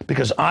bad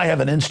because I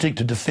have an instinct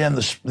to defend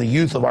the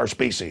youth of our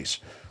species,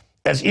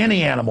 as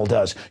any animal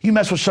does. You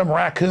mess with some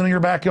raccoon in your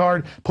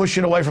backyard, push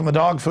it away from the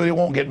dog food, it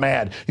won't get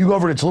mad. You go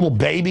over to its little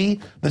baby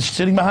that's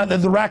sitting behind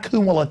it, the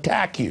raccoon will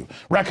attack you.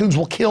 Raccoons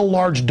will kill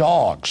large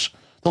dogs.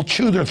 They'll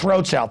chew their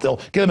throats out. They'll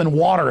get them in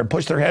water and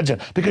push their heads in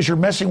because you're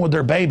messing with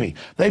their baby.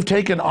 They've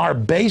taken our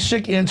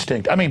basic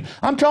instinct. I mean,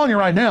 I'm telling you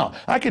right now,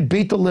 I could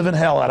beat the living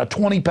hell out of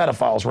 20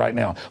 pedophiles right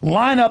now.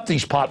 Line up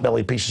these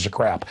potbelly pieces of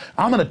crap.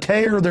 I'm going to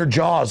tear their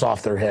jaws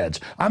off their heads.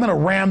 I'm going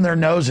to ram their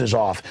noses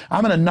off.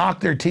 I'm going to knock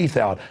their teeth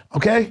out.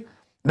 Okay?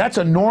 That's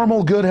a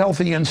normal, good,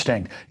 healthy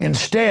instinct.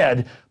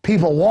 Instead,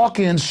 people walk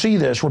in, see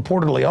this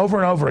reportedly over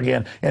and over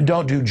again, and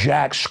don't do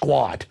jack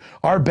squat.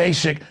 Our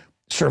basic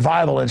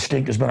survival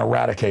instinct has been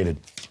eradicated.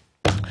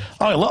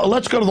 All right,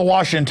 let's go to the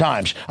Washington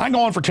Times. I can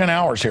go on for 10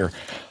 hours here.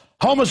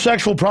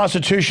 Homosexual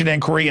prostitution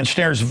inquiry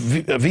ensnares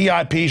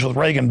VIPs with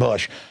Reagan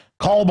Bush.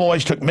 Call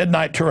boys took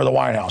midnight tour of the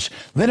White House.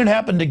 Then it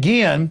happened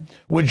again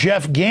with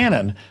Jeff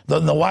Gannon,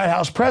 the White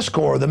House press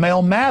corps, the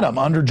male madam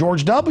under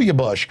George W.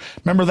 Bush.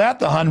 Remember that?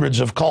 The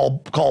hundreds of call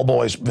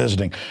boys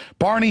visiting.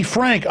 Barney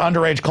Frank,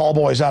 underage call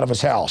boys out of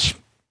his house.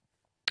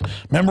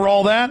 Remember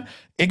all that?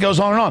 It goes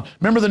on and on.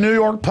 Remember the New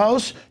York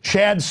Post?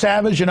 Chad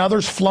Savage and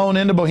others flown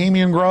into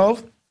Bohemian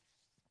Grove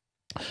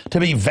to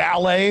be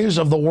valets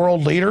of the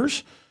world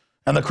leaders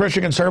and the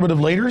Christian conservative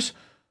leaders?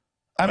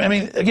 I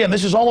mean, again,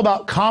 this is all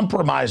about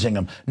compromising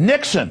them.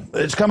 Nixon,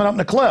 it's coming up in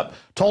the clip,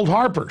 told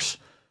Harper's,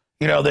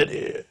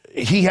 that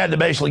he had to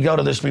basically go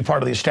to this to be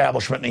part of the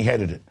establishment, and he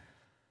hated it.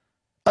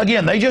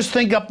 Again, they just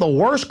think up the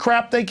worst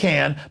crap they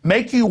can,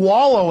 make you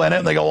wallow in it,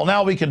 and they go, well,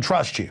 now we can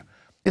trust you.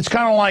 It's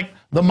kind of like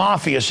the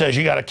mafia says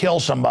you got to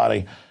kill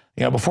somebody,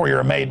 before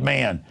you're a made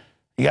man.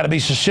 You got to be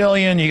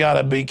Sicilian. You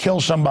got to kill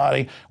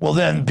somebody. Well,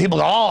 then people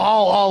go,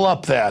 all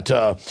up that.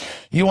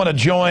 You want to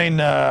join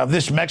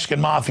this Mexican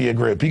mafia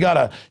group? You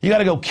got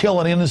to go kill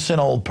an innocent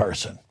old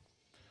person.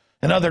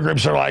 And other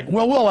groups are like,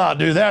 well, we'll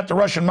outdo that. The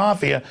Russian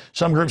mafia.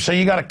 Some groups say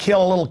you got to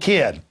kill a little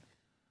kid.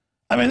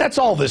 I mean, that's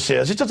all this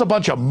is. It's just a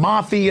bunch of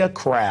mafia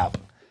crap.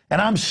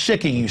 And I'm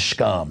sick of you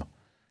scum.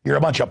 You're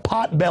a bunch of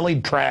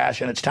pot-bellied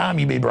trash, and it's time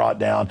you be brought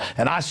down.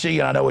 And I see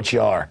you, and I know what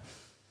you are.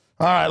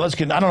 All right, let's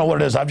get, I don't know what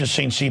it is. I've just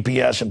seen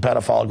CPS and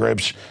pedophile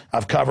groups.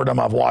 I've covered them.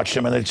 I've watched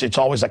them, and it's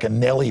always like a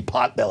Nelly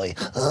potbelly.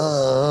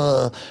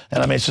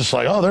 And I mean, it's just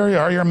like, oh, there you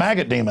are. You're a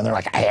maggot demon. They're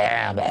like, I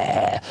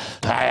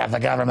have the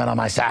government on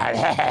my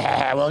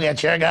side. We'll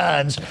get your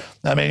guns.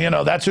 I mean, you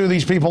know, that's who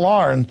these people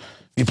are. And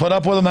you put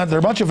up with them. They're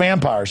a bunch of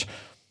vampires.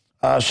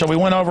 So we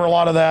went over a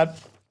lot of that.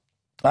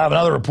 I have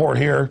another report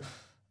here.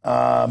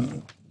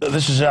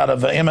 This is out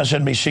of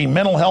MSNBC.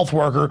 Mental health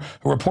worker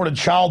who reported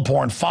child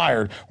porn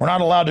fired. We're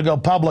not allowed to go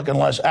public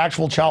unless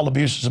actual child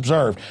abuse is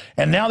observed.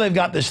 And now they've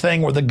got this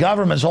thing where the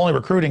government's only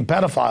recruiting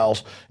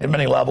pedophiles at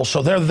many levels,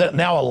 so they're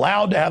now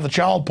allowed to have the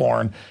child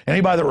porn.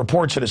 Anybody that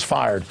reports it is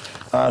fired.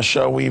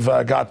 So we've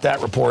got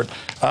that report.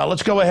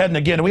 Let's go ahead and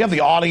again, we have the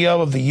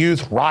audio of the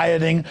youth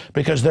rioting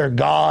because their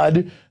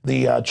God,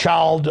 the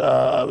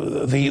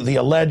the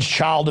alleged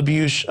child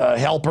abuse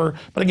helper.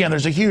 But again,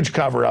 there's a huge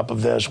cover-up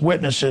of this.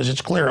 Witnesses,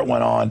 it's clear it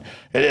went on.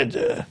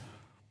 And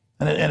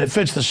it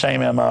fits the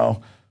same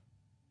MO.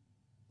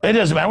 It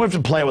doesn't matter. We have to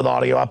play it with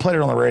audio. I played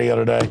it on the radio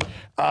today.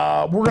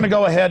 We're going to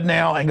go ahead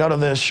now and go to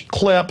this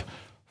clip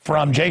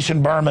from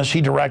Jason Burmis.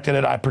 He directed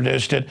it. I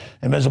produced it.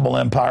 Invisible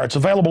Empire. It's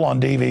available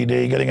on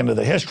DVD, getting into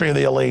the history of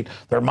the elite,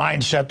 their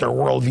mindset, their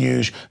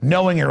worldviews,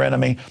 knowing your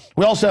enemy.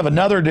 We also have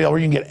another deal where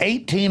you can get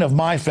 18 of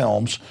my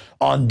films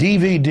on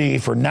DVD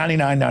for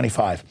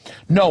 $99.95.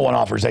 No one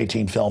offers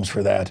 18 films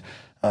for that.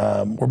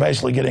 We're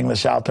basically getting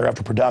this out there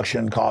after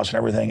production costs and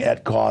everything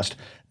at cost.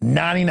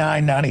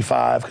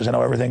 $99.95, because I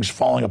know everything's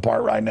falling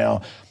apart right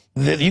now.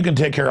 You can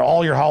take care of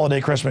all your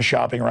holiday Christmas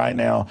shopping right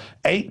now.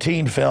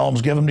 18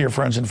 films, give them to your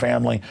friends and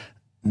family.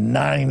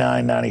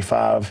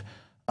 $99.95,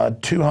 a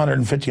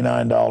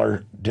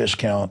 $259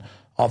 discount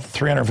off the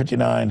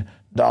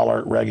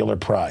 $359 regular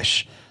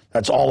price.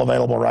 That's all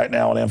available right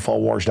now at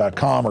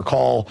Infowars.com or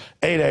call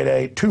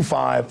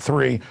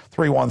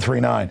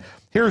 888-253-3139.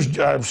 Here's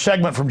a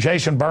segment from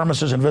Jason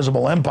Burmis's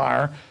Invisible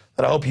Empire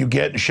that I hope you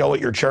get and show at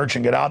your church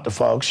and get out to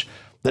folks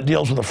that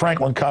deals with the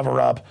Franklin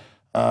cover-up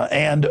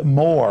and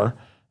more.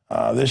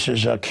 This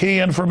is key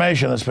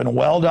information that's been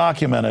well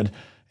documented,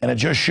 and it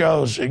just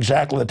shows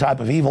exactly the type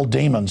of evil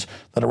demons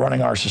that are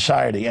running our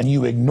society. And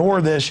you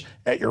ignore this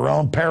at your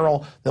own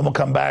peril. Then we'll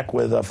come back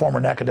with a former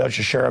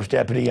Nacogdoches Sheriff's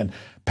Deputy and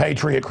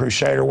Patriot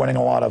Crusader winning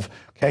a lot of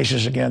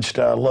cases against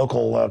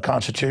local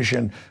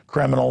Constitution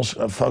criminals,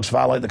 folks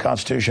violate the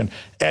Constitution.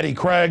 Eddie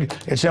Craig,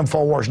 it's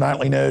Infowars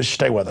Nightly News.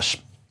 Stay with us.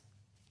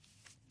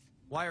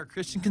 Why are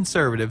Christian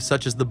conservatives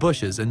such as the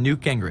Bushes and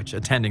Newt Gingrich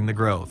attending the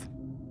Grove?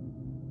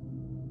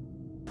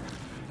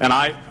 And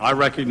I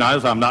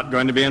recognize I'm not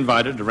going to be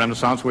invited to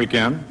Renaissance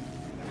Weekend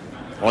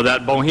or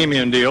that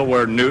Bohemian deal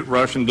where Newt,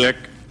 Rush, and Dick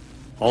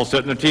all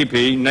sit in a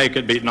teepee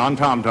naked beating on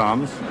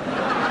tom-toms.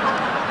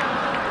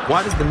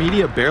 Why does the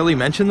media barely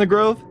mention the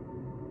Grove?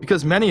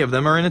 Because many of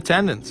them are in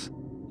attendance.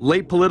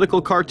 Late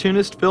political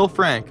cartoonist Phil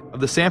Frank of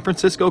the San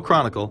Francisco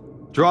Chronicle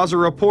draws a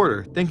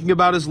reporter thinking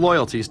about his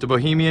loyalties to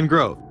Bohemian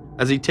Grove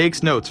as he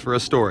takes notes for a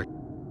story.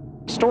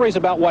 Stories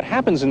about what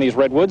happens in these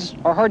redwoods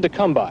are hard to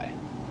come by.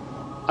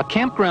 A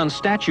campground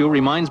statue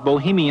reminds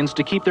Bohemians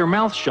to keep their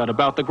mouths shut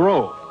about the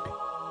Grove.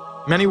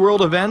 Many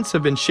world events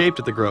have been shaped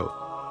at the Grove,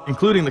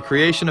 including the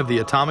creation of the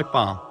atomic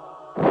bomb.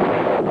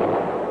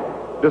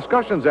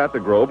 Discussions at the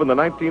Grove in the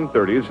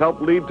 1930s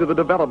helped lead to the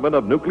development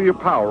of nuclear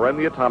power and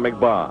the atomic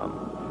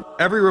bomb.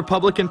 Every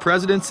Republican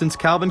president since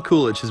Calvin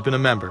Coolidge has been a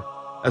member,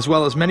 as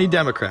well as many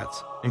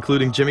Democrats,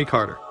 including Jimmy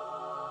Carter.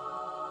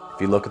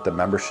 If you look at the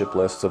membership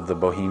lists of the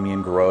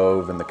Bohemian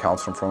Grove and the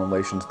Council on Foreign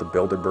Relations, the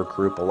Bilderberg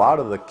Group, a lot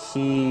of the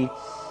key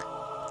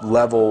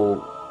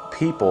level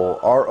people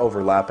are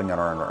overlapping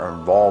and are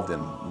involved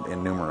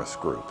in numerous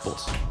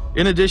groups.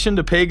 In addition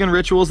to pagan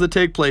rituals that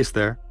take place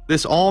there,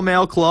 this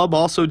all-male club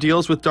also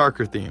deals with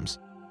darker themes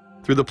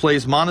through the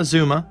plays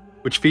Montezuma,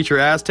 which feature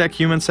Aztec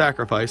human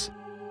sacrifice,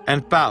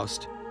 and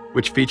Faust,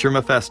 which feature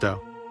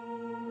Mephisto.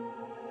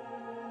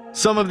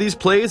 Some of these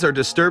plays are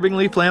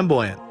disturbingly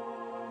flamboyant.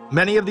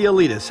 Many of the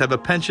elitists have a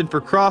penchant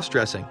for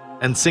cross-dressing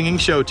and singing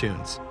show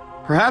tunes.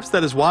 Perhaps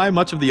that is why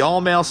much of the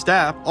all-male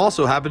staff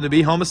also happen to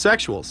be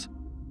homosexuals.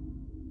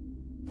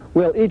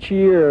 Well, each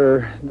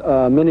year,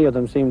 many of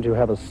them seem to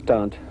have a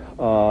stunt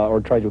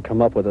or try to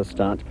come up with a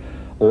stunt.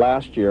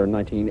 Last year, in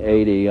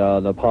 1980,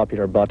 the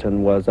popular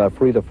button was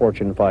Free the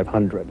Fortune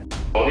 500.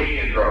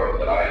 Bohemian Grove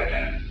that I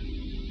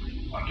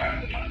attend one time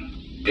at a time.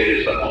 It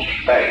is the most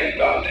faggot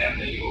goddamn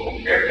thing you will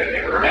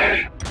ever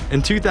imagine.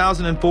 In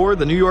 2004,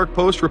 the New York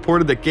Post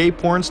reported that gay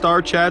porn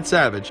star Chad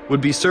Savage would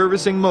be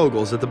servicing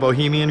moguls at the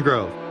Bohemian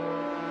Grove.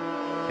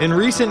 In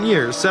recent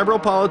years, several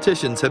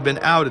politicians have been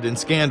outed in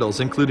scandals,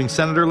 including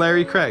Senator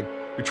Larry Craig,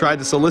 who tried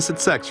to solicit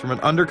sex from an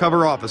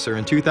undercover officer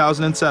in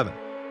 2007.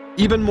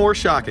 Even more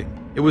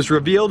shocking, it was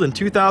revealed in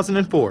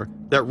 2004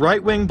 that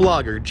right-wing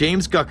blogger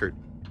James Guckert,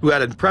 who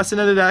had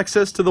unprecedented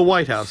access to the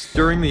White House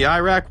during the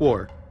Iraq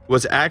War,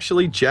 was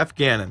actually Jeff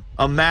Gannon,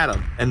 a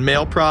madam and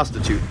male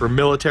prostitute for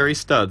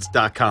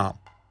MilitaryStuds.com.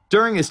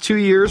 During his 2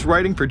 years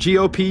writing for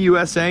GOP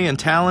USA and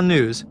Talon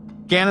News,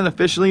 Gannon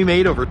officially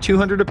made over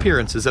 200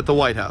 appearances at the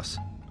White House.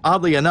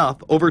 Oddly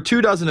enough, over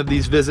 24 of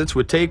these visits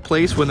would take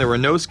place when there were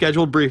no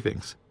scheduled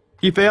briefings.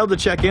 He failed to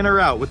check in or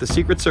out with the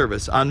Secret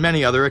Service on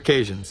many other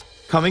occasions,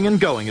 coming and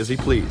going as he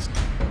pleased.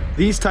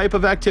 These type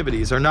of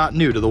activities are not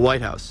new to the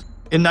White House.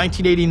 In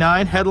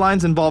 1989,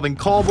 headlines involving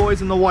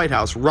callboys in the White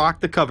House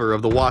rocked the cover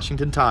of the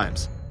Washington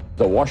Times.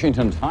 The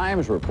Washington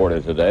Times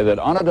reported today that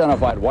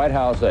unidentified White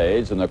House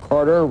aides in the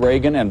Carter,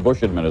 Reagan, and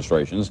Bush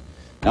administrations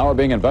now are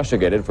being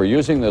investigated for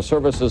using the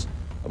services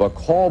of a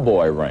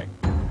callboy ring.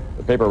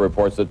 The paper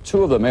reports that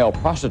 2 of the male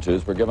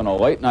prostitutes were given a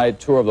late-night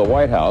tour of the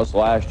White House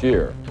last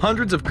year.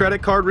 Hundreds of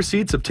credit card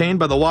receipts obtained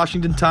by the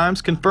Washington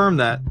Times confirm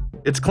that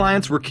its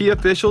clients were key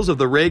officials of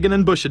the Reagan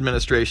and Bush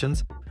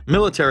administrations,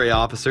 military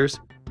officers,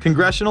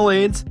 congressional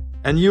aides,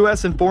 and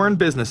U.S. and foreign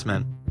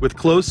businessmen with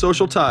close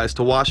social ties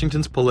to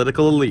Washington's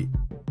political elite.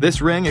 This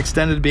ring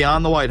extended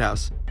beyond the White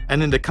House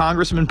and into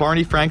Congressman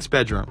Barney Frank's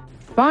bedroom.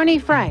 Barney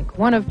Frank,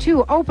 one of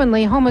 2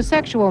 openly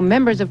homosexual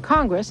members of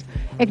Congress,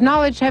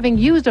 acknowledged having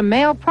used a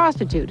male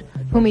prostitute,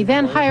 whom he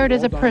then hired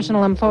as a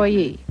personal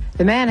employee.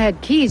 The man had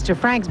keys to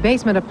Frank's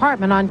basement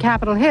apartment on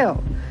Capitol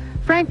Hill.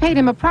 Frank paid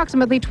him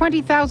approximately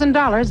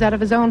 $20,000 out of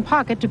his own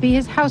pocket to be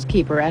his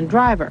housekeeper and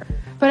driver.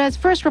 But as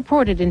first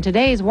reported in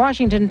today's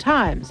Washington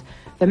Times,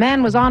 the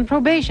man was on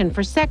probation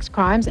for sex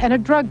crimes and a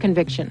drug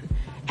conviction,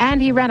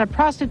 and he ran a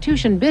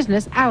prostitution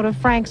business out of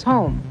Frank's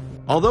home.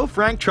 Although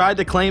Frank tried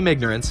to claim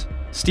ignorance,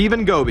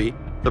 Stephen Goby,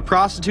 the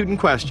prostitute in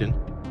question,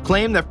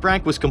 claimed that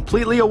Frank was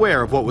completely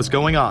aware of what was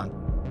going on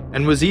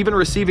and was even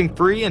receiving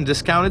free and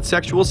discounted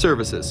sexual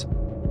services.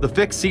 The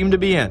fix seemed to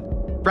be in.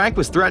 Frank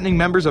was threatening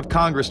members of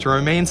Congress to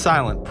remain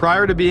silent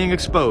prior to being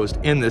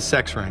exposed in this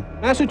sex ring.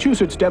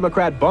 Massachusetts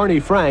Democrat Barney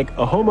Frank,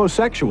 a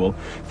homosexual,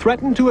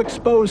 threatened to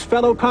expose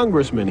fellow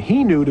congressmen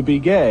he knew to be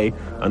gay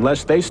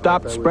unless they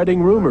stopped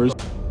spreading rumors.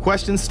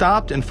 Questions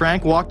stopped and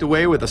Frank walked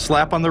away with a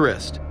slap on the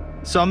wrist.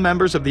 Some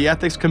members of the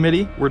Ethics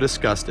Committee were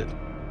disgusted.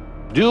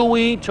 Do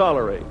we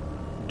tolerate,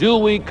 do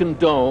we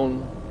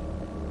condone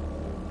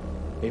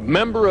a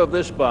member of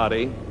this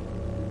body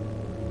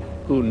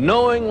who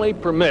knowingly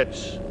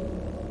permits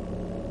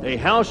a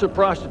house of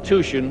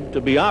prostitution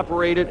to be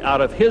operated out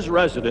of his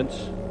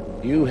residence?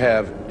 You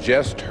have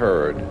just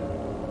heard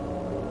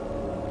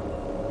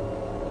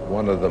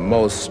one of the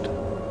most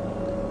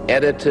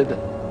edited,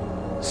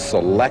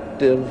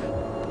 selective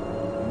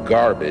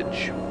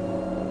garbage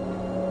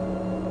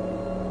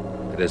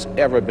that has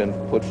ever been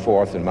put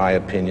forth, in my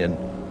opinion,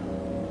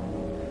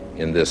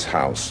 in this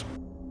House.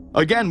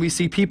 Again, we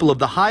see people of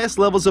the highest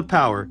levels of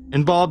power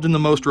involved in the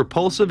most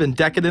repulsive and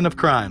decadent of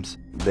crimes.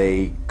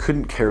 They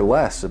couldn't care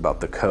less about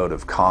the code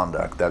of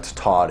conduct that's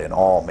taught in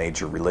all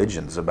major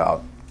religions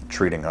about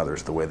treating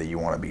others the way that you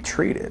want to be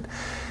treated.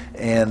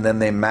 And then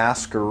they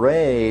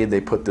masquerade, they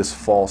put this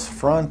false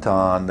front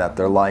on that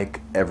they're like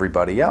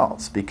everybody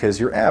else, because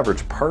your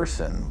average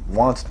person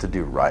wants to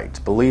do right,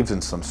 believes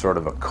in some sort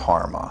of a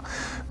karma,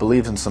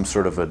 believes in some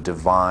sort of a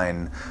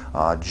divine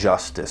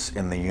justice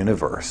in the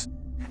universe.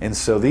 And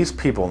so these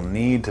people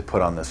need to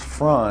put on this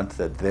front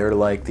that they're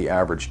like the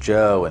average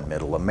Joe in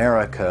middle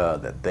America,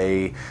 that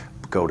they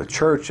go to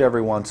church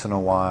every once in a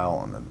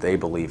while, and that they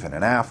believe in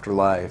an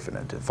afterlife and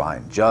a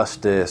divine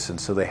justice. And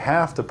so they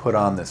have to put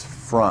on this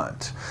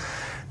front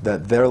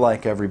that they're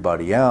like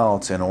everybody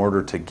else in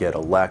order to get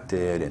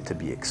elected and to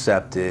be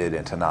accepted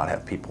and to not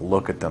have people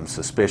look at them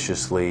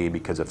suspiciously,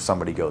 because if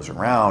somebody goes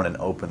around and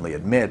openly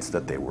admits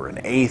that they were an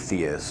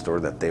atheist or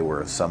that they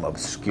were of some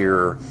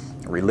obscure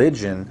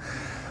religion,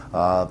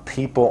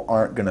 people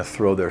aren't going to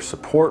throw their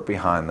support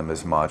behind them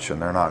as much,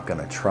 and they're not going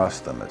to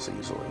trust them as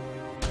easily.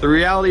 The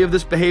reality of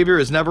this behavior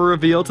is never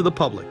revealed to the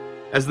public,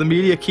 as the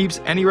media keeps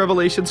any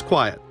revelations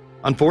quiet.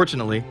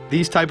 Unfortunately,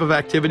 these type of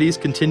activities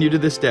continue to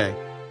this day.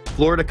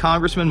 Florida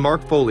Congressman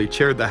Mark Foley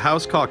chaired the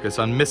House caucus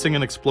on missing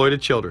and exploited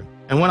children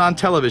and went on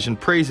television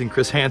praising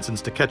Chris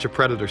Hansen's To Catch a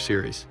Predator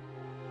series.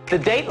 The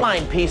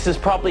Dateline piece has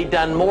probably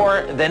done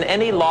more than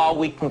any law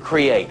we can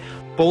create.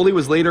 Foley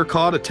was later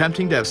caught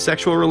attempting to have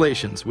sexual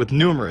relations with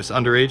numerous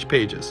underage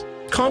pages.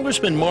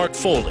 Congressman Mark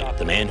Foley,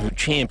 the man who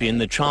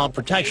championed the Child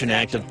Protection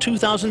Act of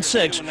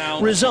 2006,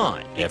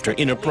 resigned after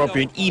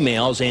inappropriate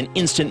emails and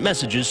instant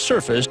messages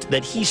surfaced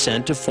that he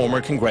sent to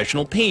former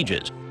congressional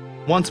pages.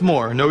 Once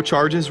more, no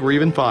charges were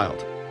even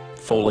filed.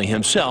 Foley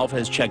himself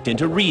has checked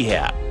into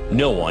rehab.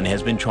 No one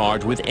has been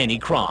charged with any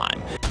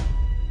crime.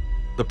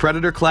 The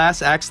predator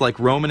class acts like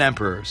Roman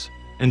emperors,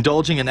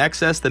 indulging in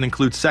excess that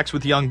includes sex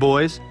with young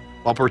boys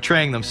while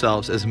portraying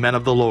themselves as men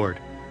of the Lord.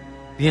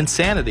 The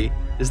insanity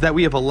is that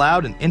we have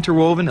allowed an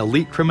interwoven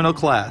elite criminal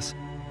class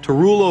to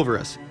rule over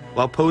us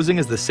while posing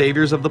as the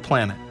saviors of the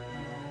planet.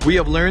 We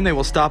have learned they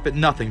will stop at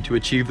nothing to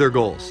achieve their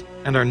goals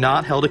and are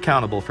not held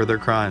accountable for their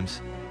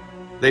crimes.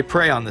 They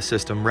prey on the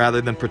system rather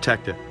than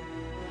protect it.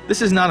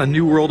 This is not a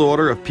new world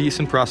order of peace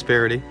and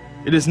prosperity.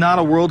 It is not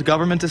a world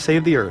government to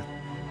save the earth.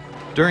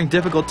 During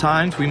difficult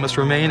times, we must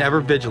remain ever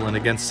vigilant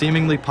against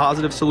seemingly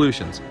positive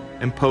solutions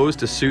imposed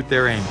to suit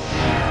their aim.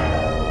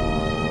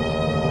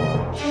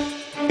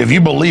 If you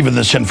believe in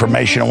this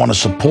information and want to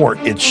support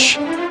its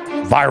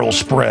viral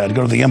spread.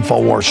 Go to the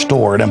Infowars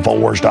store at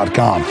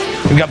Infowars.com.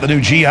 We've got the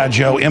new G.I.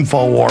 Joe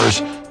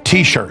Infowars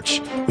t-shirts.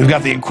 We've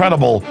got the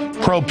incredible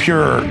Pro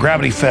Pure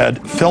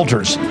gravity-fed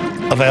filters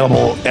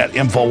available at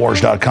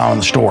Infowars.com in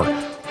the store.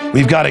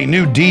 We've got a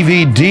new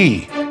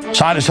DVD,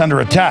 Scientists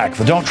Under Attack,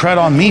 the Don't Tread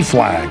on Me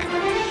flag.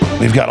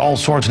 We've got all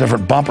sorts of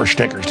different bumper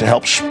stickers to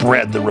help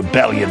spread the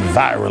rebellion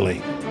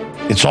virally.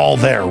 It's all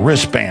there.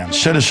 Wristbands,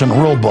 citizen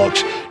rule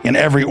books in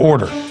every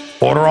order.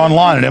 Order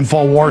online at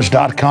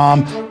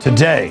Infowars.com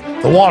today.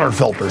 The water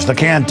filters, the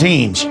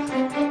canteens.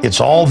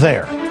 It's all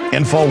there.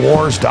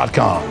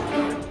 Infowars.com.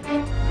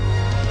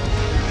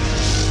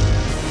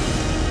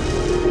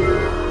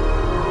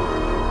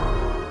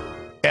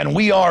 And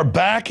we are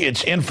back.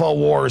 It's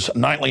Infowars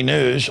Nightly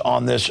News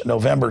on this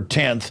November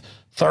 10th,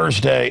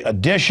 Thursday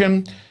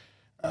edition.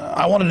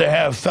 I wanted to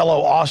have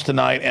fellow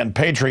Austinite and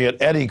patriot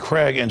Eddie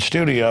Craig in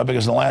studio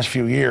because in the last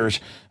few years,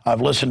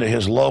 I've listened to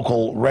his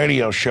local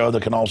radio show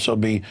that can also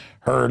be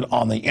heard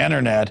on the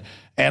internet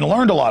and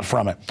learned a lot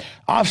from it.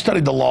 I've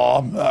studied the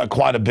law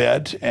quite a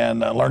bit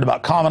and learned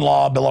about common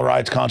law, Bill of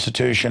Rights,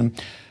 Constitution.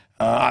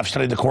 I've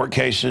studied the court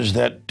cases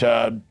that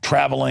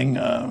traveling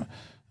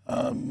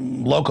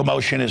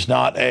locomotion is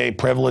not a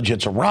privilege,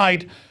 it's a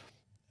right.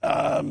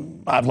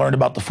 I've learned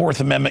about the Fourth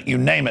Amendment, you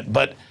name it.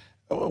 But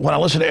when I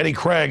listen to Eddie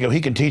Craig, he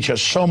can teach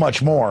us so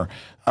much more,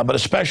 but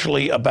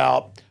especially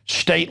about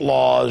state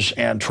laws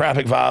and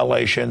traffic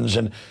violations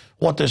and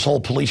what this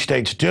whole police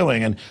state's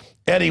doing. And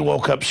Eddie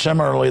woke up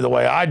similarly the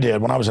way I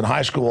did. When I was in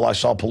high school, I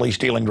saw police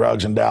dealing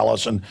drugs in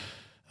Dallas and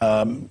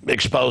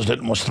exposed it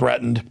and was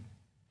threatened.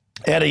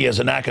 Eddie, as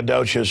a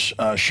Nacogdoches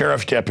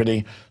sheriff's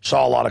deputy,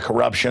 saw a lot of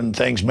corruption,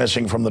 things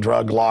missing from the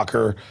drug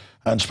locker,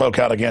 and spoke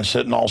out against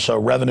it, and also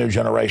revenue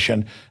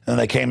generation, and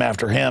they came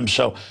after him.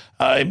 So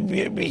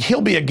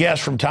he'll be a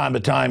guest from time to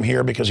time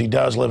here because he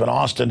does live in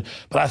Austin.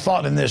 But I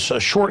thought in this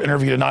short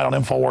interview tonight on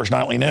Infowars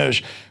Nightly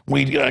News,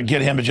 we'd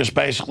get him to just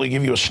basically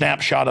give you a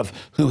snapshot of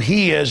who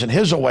he is and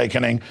his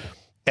awakening,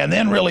 and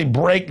then really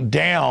break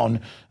down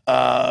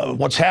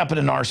what's happened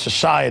in our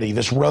society,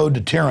 this road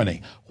to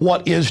tyranny.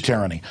 What is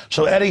tyranny?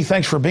 So, Eddie,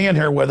 thanks for being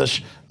here with us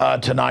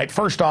tonight.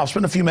 First off,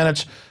 spend a few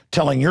minutes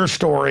telling your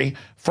story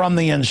from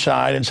the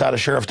inside a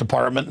sheriff's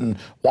department and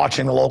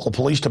watching the local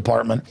police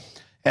department,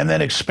 and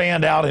then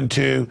expand out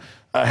into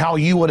how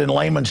you would, in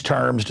layman's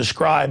terms,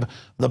 describe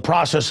the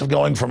process of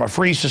going from a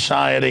free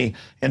society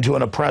into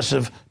an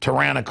oppressive,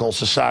 tyrannical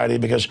society.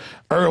 Because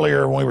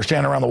earlier, when we were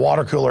standing around the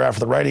water cooler after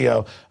the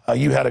radio,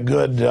 you had a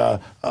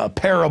good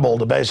parable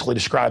to basically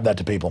describe that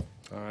to people.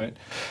 All right.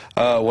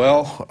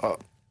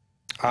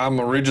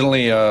 I'm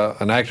originally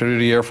an active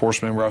duty Air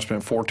Force member. I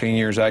spent 14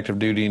 years active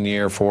duty in the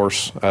Air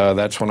Force.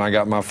 That's when I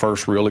got my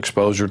first real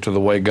exposure to the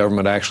way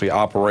government actually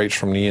operates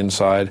from the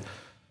inside.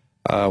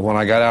 When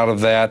I got out of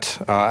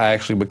that, I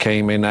actually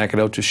became a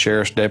Nacogdoches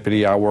Sheriff's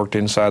Deputy. I worked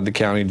inside the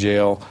county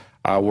jail.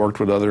 I worked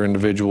with other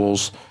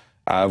individuals.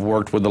 I've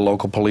worked with the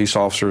local police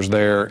officers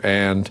there,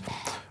 and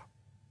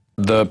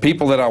the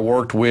people that I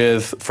worked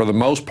with, for the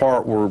most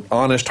part, were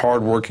honest,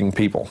 hardworking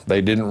people.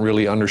 They didn't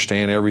really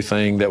understand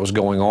everything that was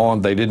going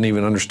on. They didn't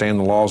even understand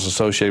the laws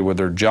associated with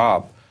their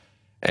job.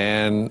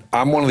 And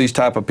I'm one of these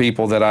type of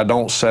people that I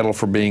don't settle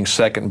for being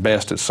second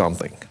best at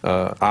something.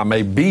 I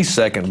may be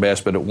second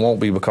best, but it won't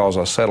be because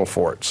I settle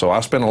for it. So I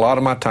spent a lot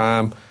of my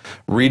time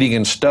reading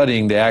and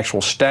studying the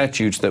actual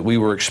statutes that we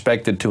were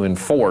expected to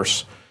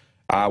enforce.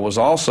 I was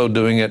also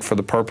doing it for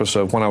the purpose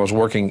of when I was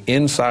working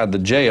inside the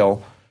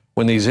jail,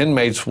 when these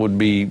inmates would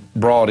be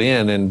brought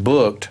in and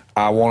booked,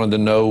 I wanted to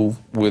know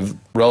with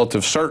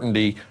relative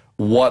certainty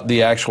what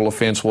the actual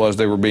offense was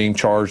they were being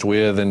charged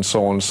with, and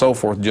so on and so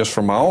forth, just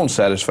for my own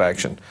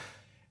satisfaction.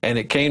 And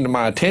it came to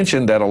my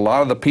attention that a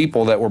lot of the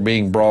people that were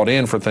being brought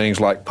in for things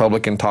like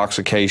public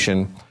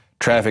intoxication,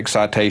 traffic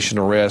citation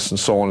arrests, and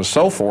so on and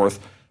so forth,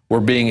 were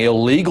being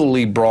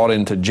illegally brought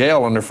into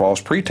jail under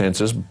false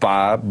pretenses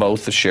by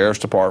both the Sheriff's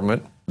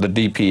Department, the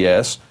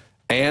DPS,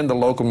 and the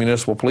local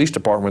municipal police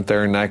department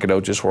there in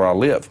Nacogdoches where I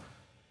live,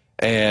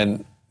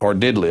 or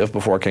did live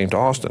before I came to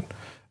Austin.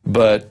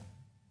 But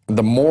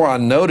the more I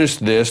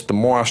noticed this, the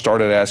more I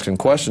started asking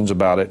questions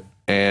about it.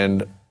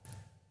 And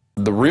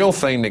the real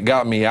thing that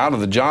got me out of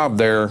the job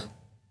there,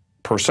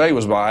 per se,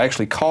 was I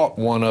actually caught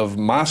one of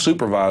my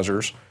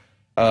supervisors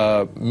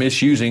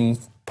misusing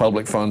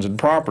public funds and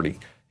property.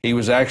 He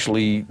was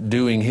actually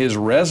doing his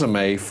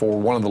resume for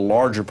one of the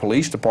larger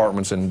police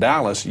departments in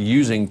Dallas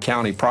using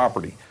county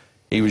property.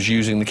 He was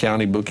using the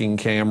county booking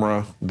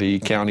camera, the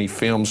county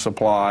film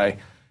supply,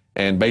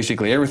 and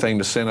basically everything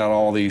to send out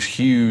all these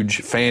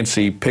huge,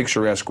 fancy,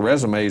 picturesque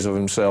resumes of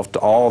himself to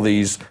all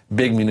these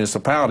big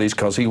municipalities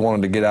because he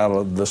wanted to get out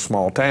of the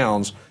small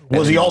towns.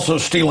 Was he also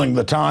stealing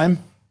the time?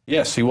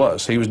 Yes, he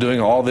was. He was doing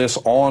all this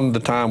on the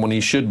time when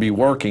he should be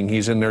working.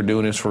 He's in there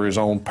doing this for his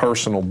own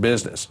personal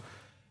business.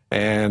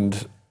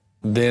 And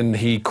then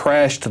he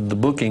crashed the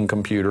booking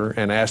computer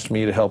and asked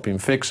me to help him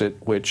fix it,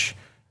 which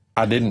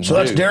I didn't do. So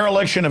that's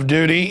dereliction of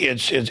duty.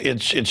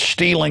 It's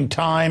stealing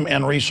time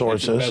and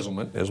resources. It's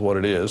embezzlement is what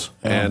it is.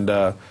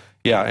 Yeah.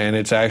 And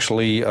it's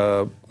actually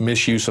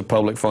misuse of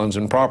public funds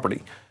and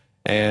property.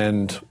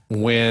 And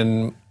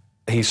when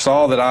he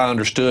saw that I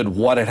understood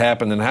what had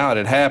happened and how it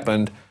had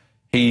happened,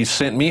 he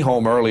sent me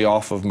home early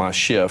off of my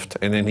shift,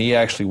 and then he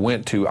actually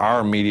went to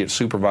our immediate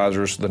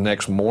supervisors the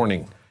next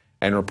morning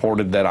and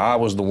reported that I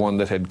was the one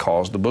that had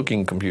caused the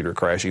booking computer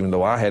crash, even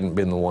though I hadn't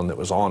been the one that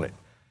was on it.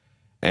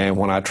 And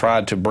when I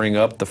tried to bring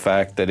up the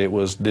fact that it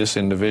was this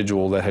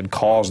individual that had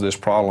caused this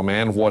problem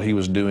and what he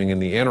was doing in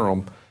the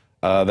interim,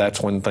 that's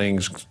when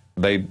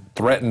they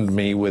threatened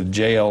me with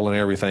jail and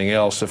everything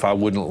else if I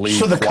wouldn't leave.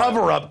 So the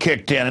cover-up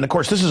kicked in. And, of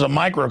course, this is a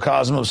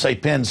microcosm of, say,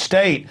 Penn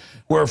State,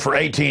 where for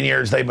 18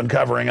 years they've been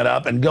covering it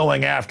up and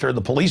going after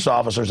the police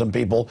officers and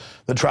people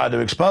that tried to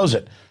expose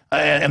it.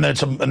 And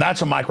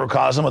that's a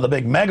microcosm of the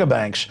big mega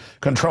banks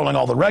controlling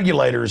all the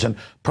regulators and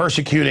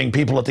persecuting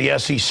people at the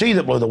SEC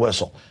that blew the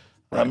whistle.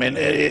 I mean,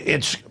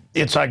 it's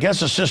I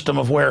guess, a system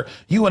of where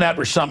you went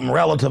after something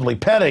relatively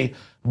petty,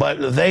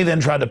 but they then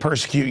tried to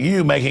persecute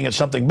you, making it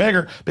something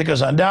bigger,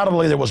 because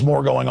undoubtedly there was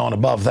more going on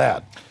above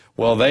that.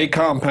 Well, they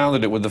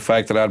compounded it with the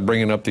fact that I'd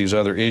bringing up these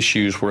other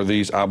issues where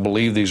I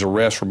believe these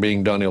arrests were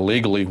being done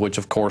illegally, which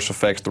of course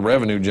affects the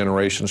revenue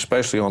generation,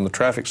 especially on the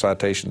traffic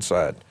citation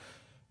side.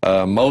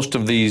 Most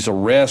of these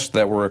arrests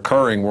that were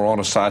occurring were on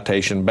a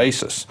citation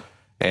basis,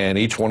 and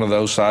each one of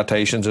those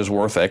citations is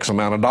worth X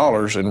amount of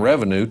dollars in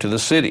revenue to the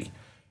city.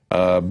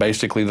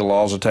 Basically, the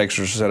laws of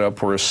Texas are set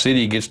up where a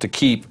city gets to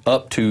keep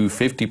up to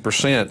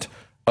 50%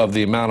 of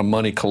the amount of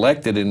money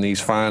collected in these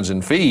fines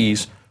and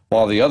fees,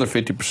 while the other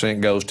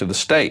 50% goes to the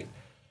state.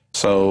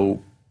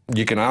 So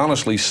you can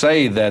honestly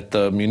say that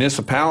the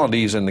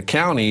municipalities and the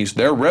counties,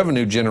 their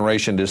revenue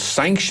generation is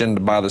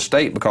sanctioned by the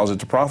state because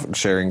it's a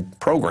profit-sharing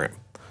program.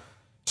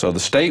 So the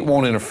state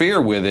won't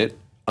interfere with it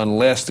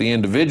unless the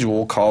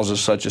individual causes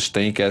such a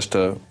stink as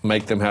to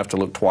make them have to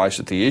look twice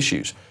at the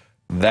issues.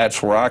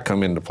 That's where I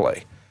come into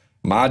play.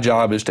 My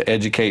job is to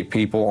educate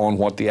people on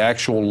what the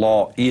actual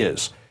law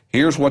is.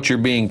 Here's what you're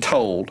being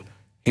told.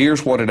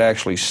 Here's what it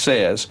actually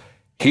says.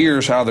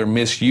 Here's how they're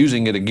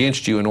misusing it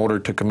against you in order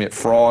to commit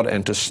fraud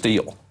and to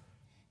steal.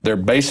 They're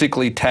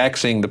basically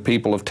taxing the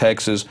people of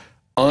Texas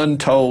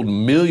untold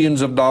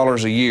millions of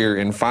dollars a year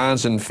in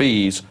fines and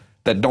fees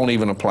that don't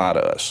even apply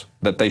to us,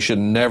 that they should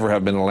never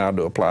have been allowed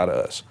to apply to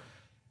us.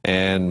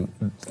 And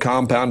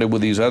compounded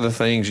with these other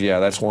things, yeah,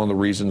 that's one of the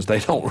reasons they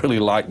don't really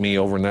like me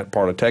over in that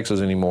part of Texas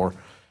anymore.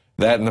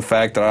 That and the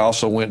fact that I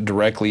also went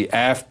directly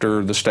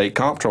after the state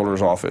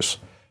comptroller's office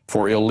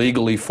for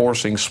illegally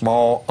forcing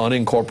small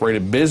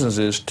unincorporated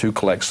businesses to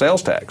collect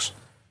sales tax.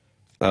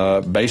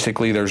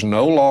 Basically, there's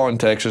no law in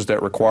Texas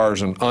that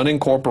requires an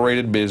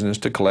unincorporated business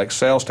to collect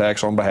sales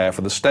tax on behalf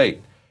of the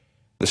state.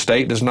 The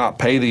state does not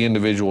pay the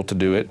individual to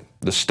do it.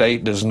 The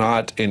state does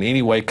not in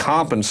any way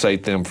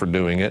compensate them for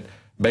doing it.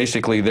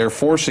 Basically, they're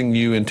forcing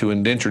you into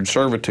indentured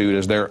servitude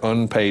as their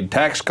unpaid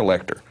tax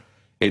collector.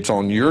 It's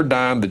on your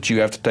dime that you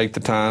have to take the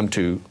time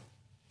to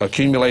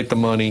accumulate the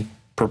money,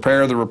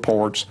 prepare the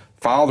reports,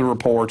 file the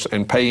reports,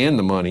 and pay in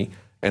the money,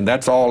 and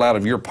that's all out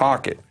of your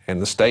pocket, and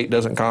the state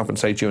doesn't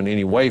compensate you in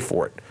any way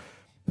for it.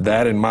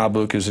 That, in my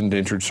book, is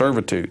indentured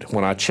servitude.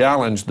 When I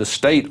challenged the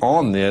state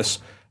on this,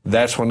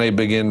 that's when they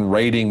begin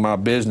raiding my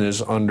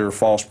business under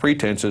false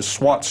pretenses,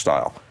 SWAT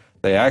style.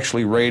 They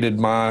actually raided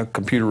my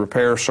computer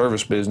repair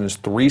service business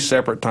 3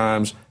 separate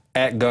times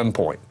at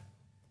gunpoint.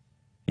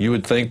 You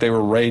would think they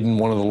were raiding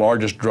one of the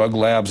largest drug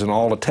labs in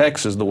all of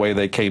Texas the way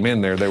they came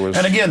in there.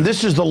 And again,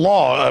 this is the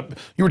law.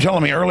 You were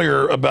telling me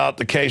earlier about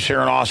the case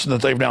here in Austin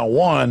that they've now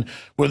won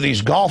with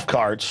these golf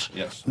carts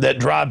that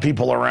drive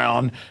people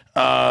around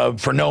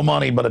for no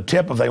money but a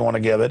tip if they want to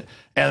give it.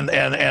 And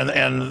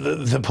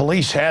the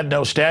police had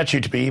no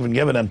statute to be even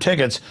giving them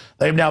tickets.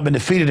 They've now been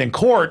defeated in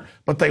court,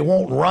 but they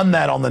won't run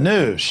that on the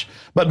news.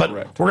 But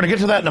we're going to get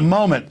to that in a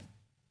moment.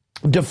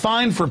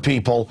 Define for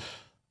people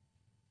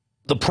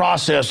the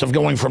process of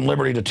going from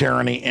liberty to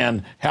tyranny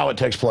and how it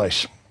takes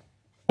place.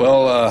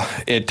 Well,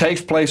 it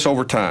takes place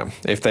over time.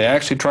 If they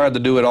actually tried to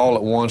do it all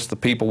at once, the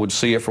people would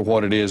see it for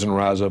what it is and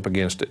rise up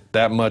against it.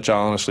 That much I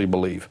honestly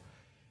believe.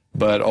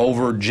 But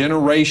over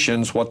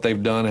generations, what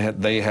they've done,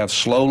 they have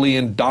slowly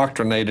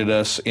indoctrinated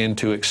us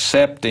into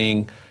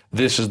accepting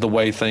this is the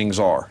way things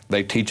are.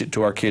 They teach it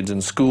to our kids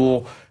in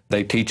school.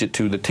 They teach it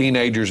to the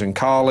teenagers in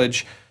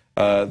college.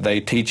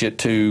 They teach it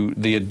to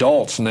the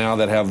adults now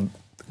that have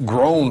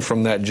grown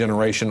from that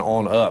generation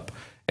on up.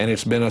 And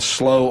it's been a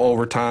slow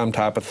over time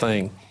type of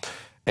thing.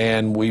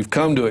 And we've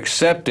come to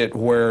accept it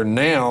where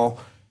now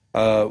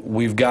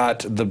we've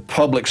got the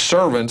public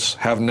servants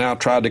have now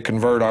tried to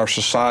convert our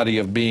society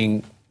of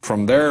being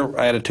from their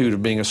attitude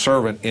of being a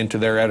servant into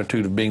their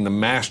attitude of being the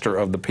master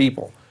of the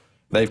people.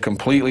 They've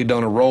completely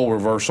done a role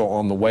reversal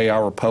on the way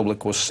our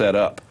republic was set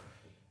up.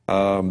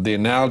 The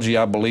analogy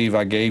I believe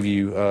I gave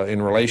you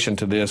in relation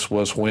to this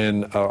was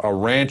when a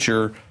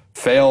rancher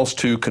fails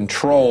to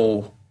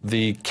control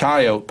the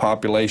coyote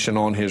population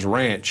on his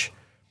ranch,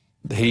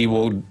 he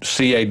will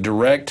see a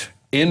direct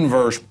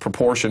inverse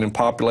proportion in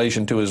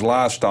population to his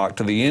livestock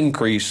to the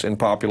increase in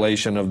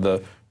population of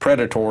the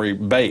predatory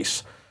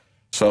base.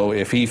 So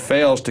if he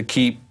fails to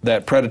keep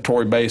that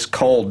predatory base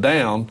culled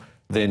down,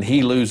 then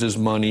he loses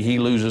money, he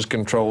loses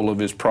control of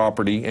his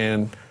property,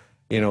 and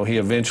he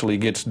eventually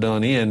gets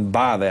done in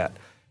by that.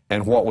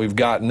 And what we've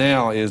got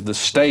now is the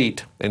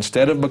state,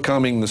 instead of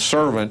becoming the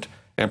servant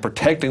and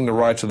protecting the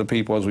rights of the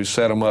people as we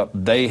set them up,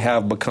 they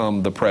have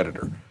become the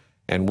predator.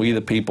 And we,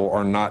 the people,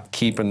 are not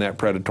keeping that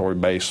predatory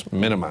base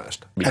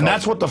minimized. And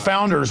that's what the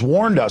founders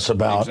warned us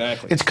about.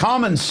 Exactly. It's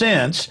common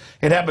sense.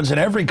 It happens in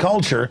every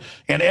culture,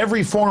 and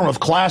every form of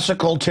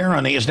classical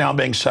tyranny is now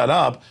being set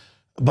up,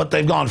 but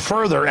they've gone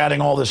further,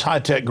 adding all this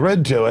high-tech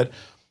grid to it.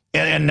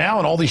 And now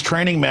in all these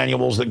training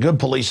manuals that good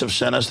police have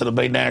sent us that have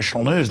made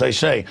national news, they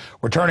say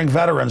returning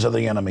veterans of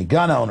the enemy,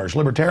 gun owners,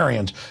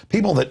 libertarians,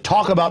 people that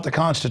talk about the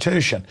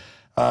Constitution,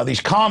 these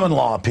common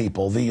law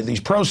people, these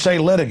pro se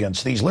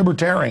litigants, these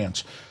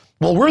libertarians.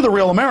 Well, we're the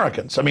real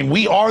Americans. I mean,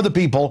 we are the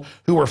people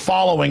who are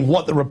following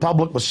what the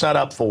Republic was set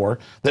up for,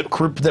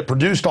 that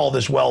produced all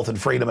this wealth and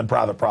freedom and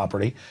private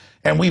property.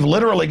 And we've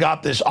literally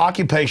got this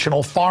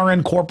occupational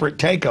foreign corporate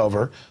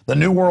takeover, the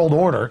New World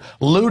Order,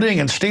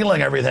 looting and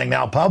stealing everything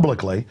now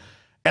publicly.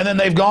 And then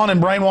they've gone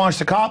and brainwashed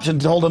the cops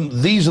and told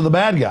them these are the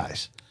bad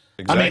guys.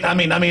 Exactly. I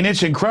mean,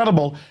 it's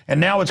incredible.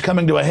 And now it's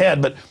coming to a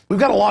head. But we've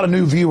got a lot of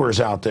new viewers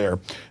out there.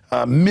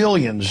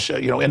 Millions,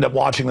 end up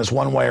watching this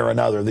one way or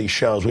another, these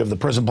shows. We have the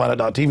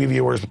prisonplanet.tv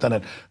viewers, but then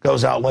it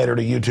goes out later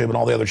to YouTube and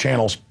all the other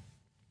channels.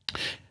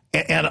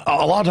 And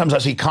a lot of times I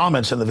see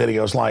comments in the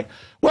videos like,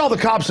 well, the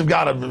cops have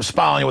got to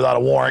spy on you without a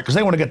warrant because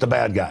they want to get the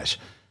bad guys.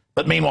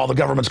 But meanwhile, the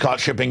government's caught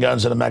shipping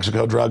guns into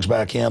Mexico, drugs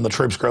back in. The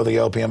troops grow the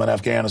opium in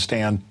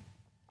Afghanistan.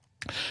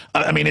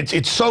 I mean,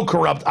 it's so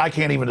corrupt, I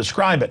can't even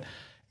describe it.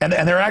 And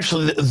they're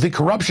actually, the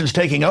corruption's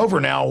taking over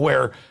now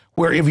where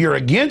if you're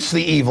against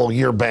the evil,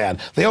 you're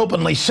bad. They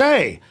openly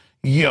say,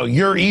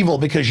 you're evil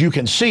because you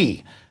can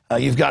see.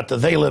 You've got the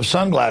They Live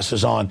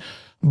sunglasses on.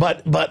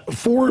 But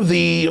for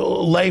the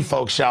lay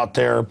folks out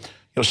there,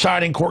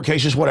 citing court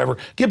cases, whatever,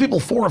 give people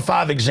 4 or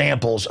 5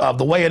 examples of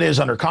the way it is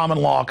under common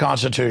law,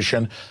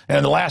 Constitution, and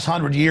in the last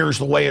 100 years,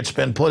 the way it's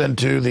been put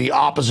into the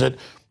opposite,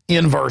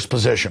 inverse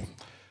position.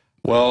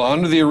 Well,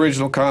 under the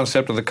original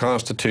concept of the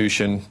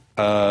Constitution,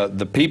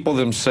 the people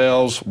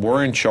themselves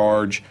were in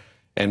charge,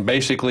 and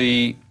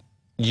basically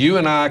you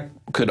and I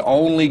could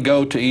only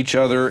go to each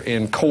other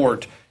in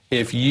court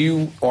if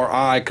you or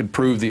I could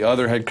prove the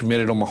other had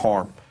committed them a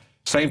harm.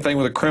 Same thing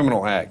with a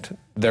criminal act.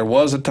 There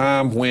was a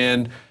time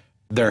when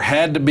there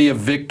had to be a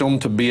victim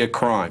to be a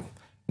crime.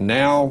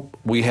 Now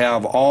we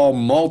have all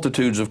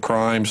multitudes of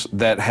crimes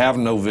that have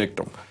no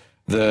victim.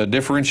 The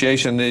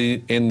differentiation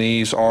in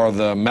these are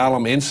the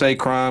malum in se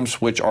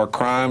crimes, which are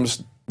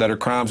crimes that are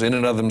crimes in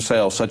and of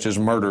themselves, such as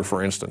murder,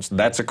 for instance.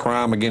 That's a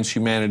crime against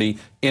humanity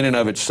in and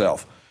of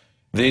itself.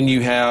 Then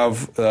you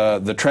have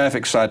the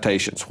traffic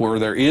citations, where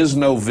there is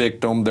no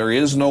victim, there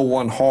is no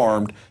one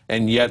harmed,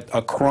 and yet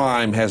a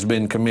crime has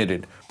been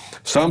committed.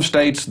 Some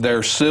states,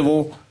 they're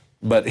civil,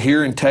 but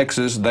here in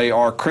Texas, they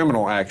are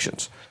criminal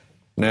actions.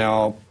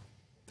 Now,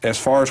 as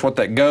far as what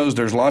that goes,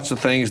 there's lots of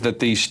things that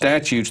these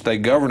statutes they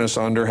govern us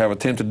under have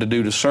attempted to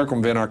do to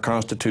circumvent our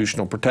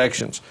constitutional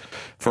protections.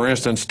 For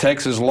instance,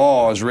 Texas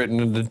law is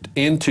written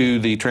into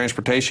the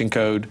Transportation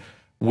Code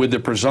with the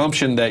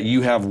presumption that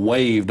you have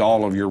waived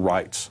all of your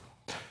rights.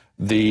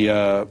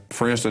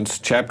 For instance,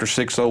 Chapter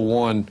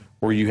 601,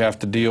 where you have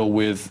to deal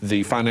with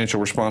the financial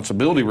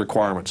responsibility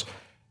requirements,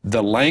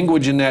 the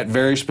language in that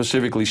very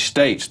specifically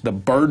states the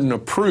burden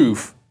of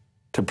proof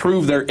to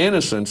prove their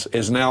innocence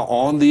is now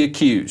on the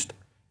accused.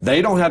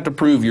 They don't have to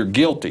prove you're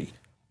guilty.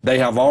 They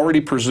have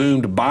already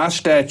presumed by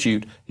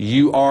statute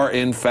you are,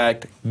 in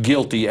fact,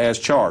 guilty as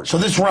charged. So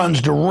this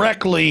runs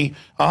directly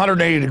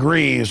 180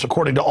 degrees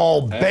according to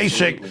all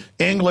basic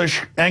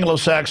English,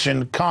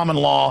 Anglo-Saxon, common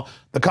law,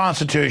 the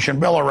Constitution,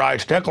 Bill of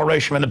Rights,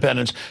 Declaration of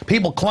Independence.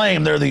 People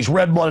claim they're these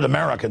red-blooded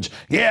Americans.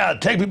 Yeah,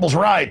 take people's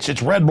rights.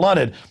 It's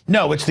red-blooded.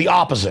 No, it's the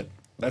opposite.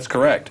 That's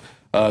correct.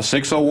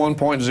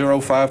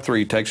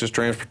 601.053, Texas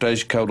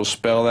Transportation Code will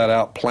spell that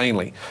out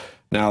plainly.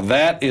 Now,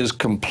 that is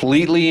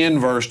completely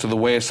inverse to the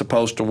way it's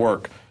supposed to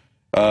work.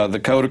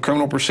 The Code of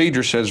Criminal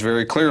Procedure says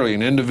very clearly,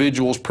 an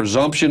individual's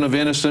presumption of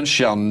innocence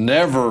shall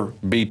never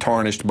be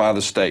tarnished by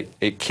the state.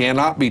 It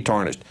cannot be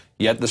tarnished,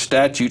 yet the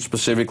statute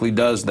specifically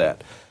does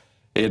that.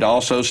 It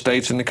also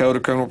states in the Code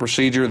of Criminal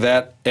Procedure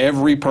that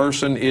every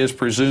person is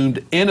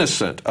presumed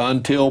innocent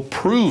until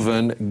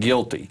proven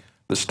guilty.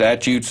 The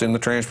statutes in the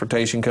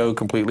Transportation Code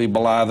completely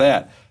belie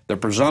that. The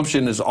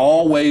presumption is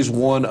always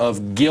one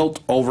of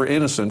guilt over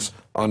innocence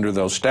under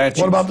those statutes.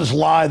 What about this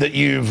lie that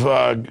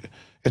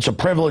it's a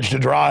privilege to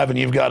drive and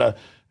you've got to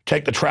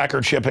take the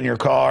tracker chip in your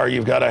car,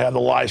 you've got to have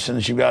the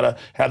license, you've got to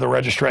have the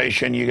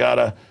registration, you got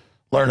to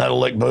learn how to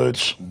lick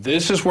boots?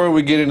 This is where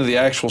we get into the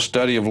actual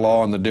study of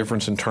law and the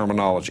difference in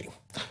terminology.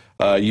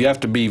 You have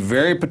to be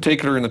very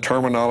particular in the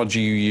terminology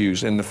you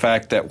use, in the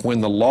fact that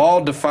when the law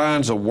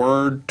defines a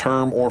word,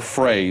 term, or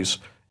phrase,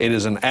 it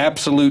is an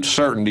absolute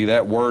certainty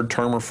that word,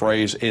 term, or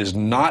phrase is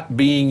not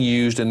being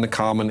used in the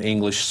common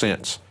English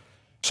sense.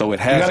 So it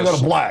has. You got to go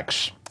to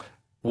blacks.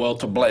 Well,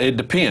 it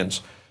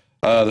depends.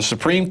 The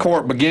Supreme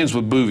Court begins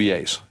with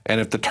Bouvier's, and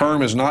if the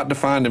term is not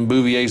defined in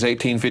Bouvier's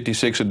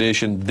 1856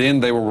 edition, then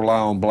they will rely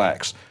on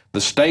blacks.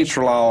 The states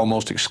rely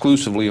almost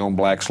exclusively on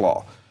Black's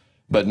law.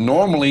 But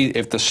normally,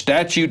 if the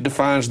statute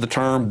defines the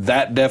term,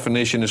 that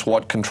definition is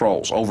what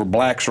controls, over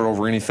blacks or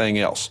over anything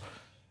else.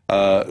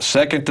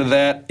 Second to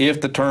that,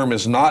 if the term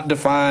is not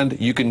defined,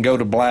 you can go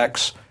to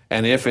blacks,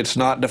 and if it's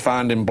not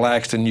defined in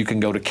blacks, then you can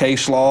go to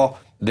case law.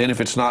 Then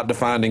if it's not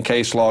defined in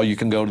case law, you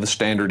can go to the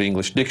Standard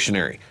English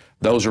Dictionary.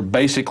 Those are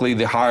basically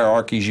the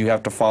hierarchies you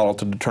have to follow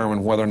to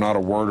determine whether or not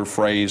a word or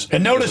phrase.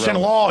 And notice in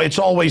law, it's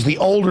always the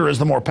older is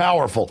the more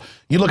powerful.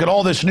 You look at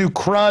all this new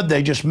crud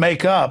they just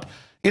make up.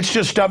 It's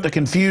just stuff to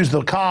confuse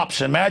the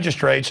cops and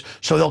magistrates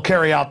so they'll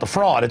carry out the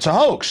fraud. It's a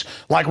hoax.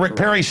 Like Rick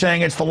Perry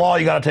saying it's the law,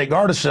 you got to take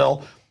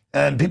Gardasil.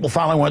 And people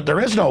finally went,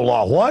 there is no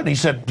law. What? And he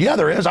said, yeah,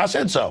 there is. I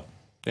said so.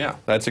 Yeah,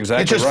 that's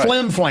exactly right. It's just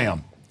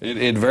flim-flam.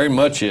 It very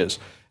much is.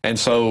 And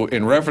so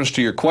in reference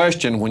to your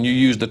question, when you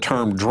use the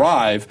term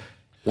drive,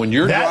 when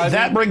you're driving...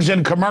 That brings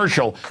in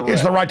commercial. Correct.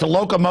 It's the right to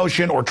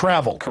locomotion or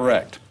travel.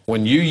 Correct.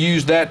 When you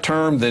use that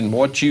term, then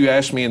what you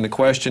asked me in the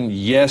question,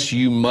 yes,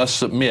 you must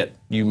submit.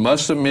 You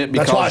must submit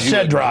because that's why I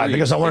said agree. drive,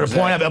 because I wanted to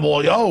point out,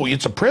 well, oh,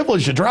 it's a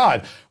privilege to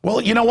drive.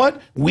 Well, you know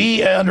what?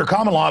 We, under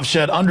common law, have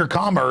said under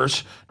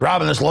commerce,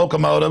 driving this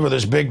locomotive or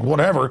this big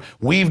whatever,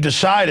 we've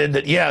decided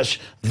that, yes,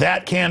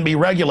 that can be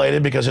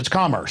regulated because it's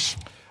commerce.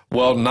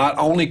 Well, not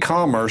only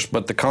commerce,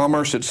 but the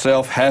commerce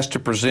itself has to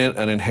present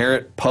an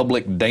inherent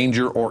public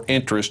danger or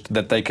interest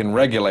that they can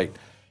regulate.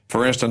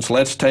 For instance,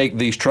 let's take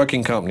these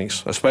trucking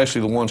companies, especially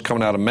the ones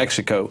coming out of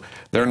Mexico.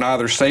 They're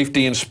neither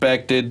safety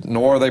inspected,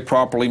 nor are they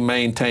properly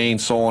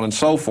maintained, so on and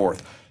so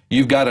forth.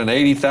 You've got an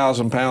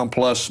 80,000-pound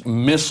plus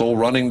missile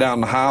running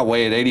down the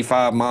highway at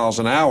 85 miles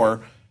an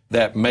hour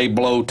that may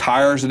blow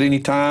tires at any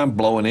time,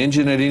 blow an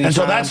engine at any time. And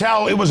so that's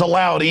how it was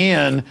allowed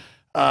in,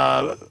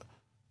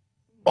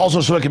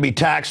 also so it can be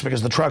taxed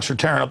because the trucks are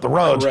tearing up the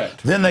roads.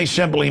 Correct. Then they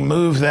simply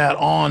move that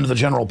on to the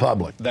general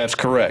public. That's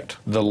correct.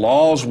 The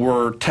laws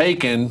were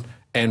taken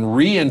and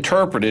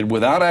reinterpreted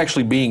without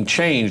actually being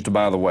changed,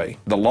 by the way.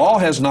 The law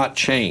has not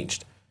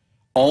changed.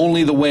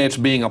 Only the way it's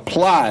being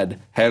applied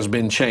has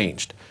been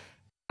changed.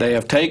 They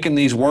have taken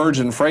these words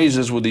and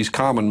phrases with these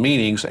common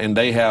meanings and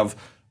they have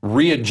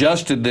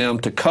readjusted them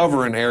to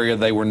cover an area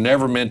they were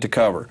never meant to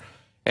cover.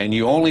 And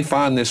you only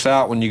find this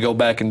out when you go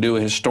back and do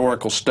a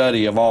historical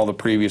study of all the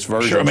previous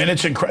versions. Sure, I mean,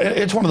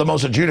 it's one of the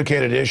most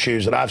adjudicated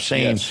issues that I've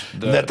seen, yes,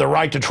 that the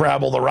right to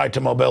travel, the right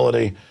to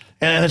mobility,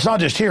 and it's not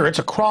just here, it's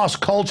across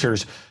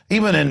cultures,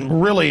 even in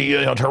really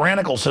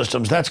tyrannical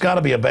systems, that's got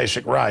to be a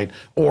basic right,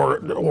 or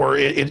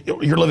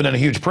you're living in a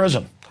huge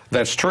prison.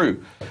 That's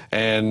true.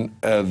 And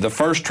the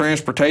first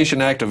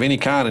Transportation Act of any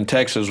kind in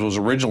Texas was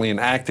originally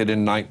enacted in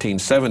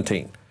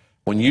 1917.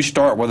 When you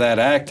start with that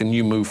act and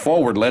you move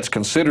forward, let's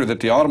consider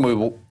that the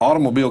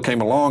automobile came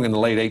along in the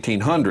late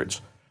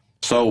 1800s.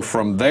 So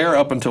from there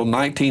up until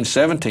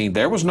 1917,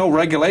 there was no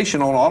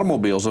regulation on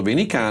automobiles of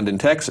any kind in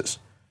Texas.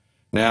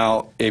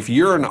 Now, if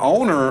you're an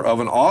owner of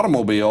an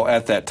automobile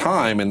at that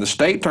time and the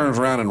state turns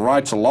around and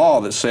writes a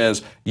law that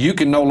says you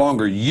can no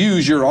longer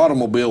use your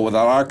automobile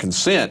without our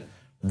consent,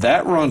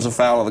 that runs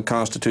afoul of the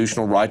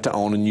constitutional right to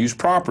own and use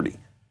property.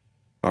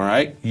 All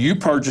right? You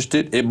purchased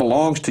it. It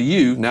belongs to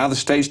you. Now the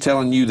state's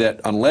telling you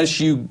that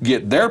unless you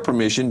get their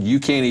permission, you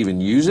can't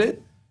even use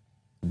it.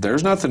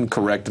 There's nothing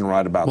correct and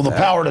right about that. Well, the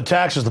power to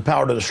tax is the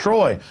power to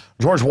destroy.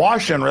 George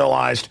Washington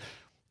realized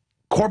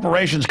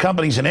corporations,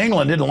 companies in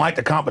England didn't like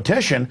the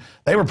competition.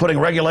 They were putting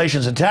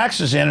regulations and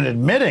taxes in and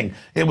admitting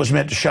it was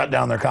meant to shut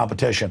down their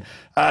competition.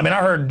 I mean, I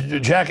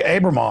heard Jack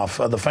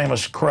Abramoff, the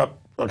famous corrupt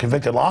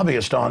convicted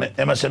lobbyist, on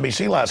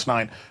MSNBC last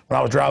night when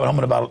I was driving home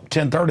at about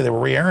 10:30. They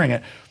were re-airing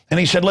it. And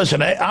he said,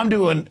 listen, I'm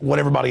doing what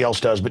everybody else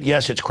does, but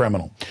yes, it's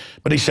criminal.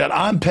 But he said,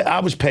 I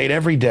was paid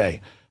every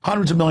day,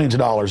 hundreds of millions of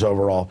dollars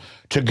overall,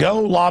 to go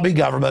lobby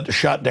government to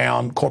shut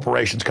down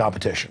corporations'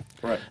 competition.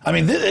 Right. I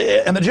mean,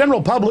 and the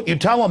general public, you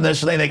tell them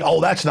this, and they think, oh,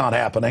 that's not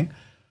happening.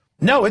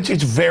 No, it's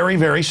very,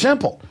 very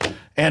simple.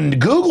 And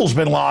Google's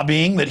been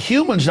lobbying that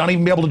humans don't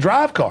even be able to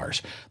drive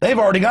cars. They've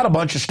already got a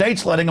bunch of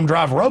states letting them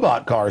drive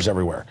robot cars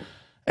everywhere.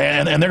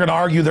 And they're going to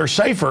argue they're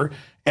safer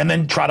and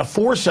then try to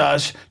force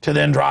us to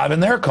then drive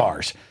in their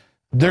cars.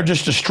 They're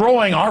just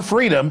destroying our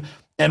freedom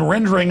and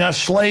rendering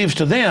us slaves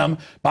to them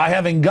by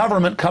having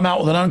government come out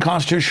with an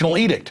unconstitutional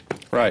edict.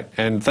 Right.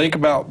 And think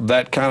about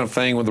that kind of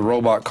thing with the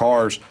robot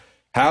cars.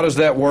 How does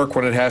that work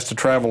when it has to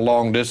travel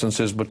long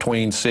distances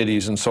between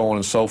cities and so on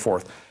and so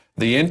forth?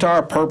 The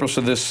entire purpose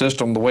of this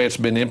system, the way it's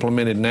been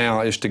implemented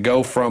now, is to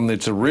go from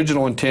its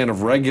original intent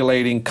of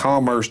regulating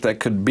commerce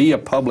that could be a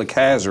public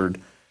hazard.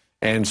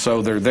 And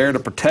so they're there to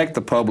protect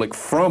the public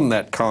from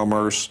that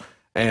commerce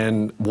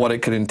and what it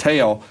could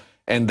entail.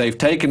 And they've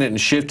taken it and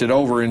shifted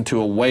over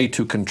into a way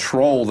to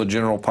control the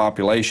general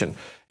population.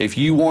 If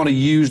you want to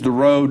use the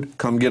road,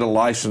 come get a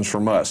license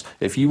from us.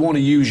 If you want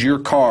to use your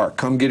car,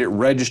 come get it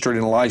registered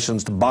and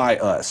licensed by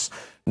us.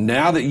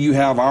 Now that you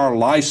have our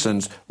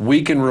license,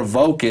 we can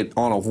revoke it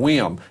on a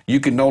whim. You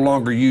can no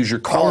longer use your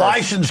car. A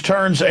license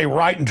turns a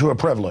right into a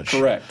privilege.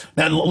 Correct.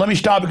 Now, let me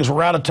stop because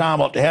we're out of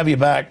time. I'll have to have you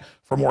back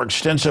for a more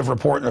extensive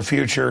report in the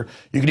future.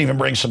 You can even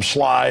bring some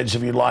slides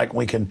if you'd like.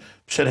 We can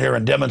sit here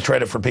and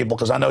demonstrate it for people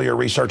because I know your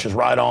research is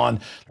right on.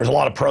 There's a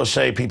lot of pro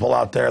se people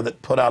out there that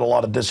put out a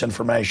lot of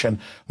disinformation,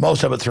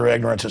 most of it through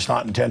ignorance. It's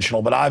not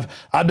intentional. But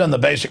I've done the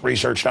basic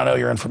research, and I know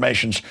your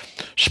information's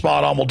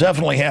spot on. We'll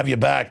definitely have you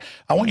back.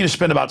 I want you to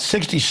spend about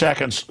 60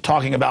 seconds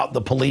talking about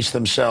the police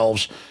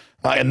themselves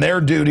and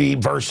their duty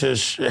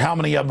versus how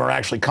many of them are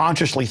actually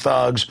consciously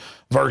thugs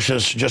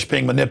versus just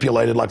being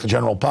manipulated like the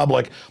general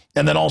public.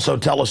 And then also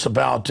tell us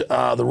about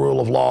the Rule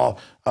of Law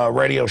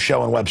radio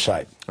show and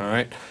website. All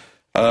right.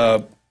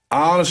 I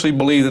honestly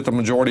believe that the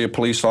majority of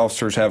police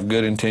officers have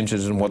good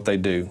intentions in what they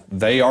do.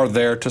 They are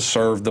there to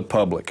serve the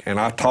public. And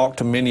I talk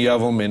to many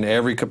of them in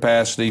every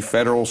capacity,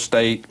 federal,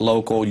 state,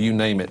 local, you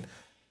name it.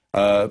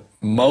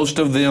 Most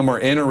of them are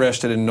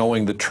interested in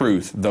knowing the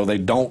truth, though they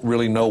don't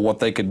really know what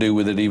they could do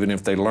with it even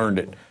if they learned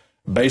it.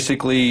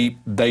 Basically,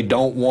 they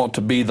don't want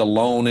to be the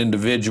lone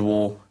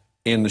individual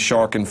in the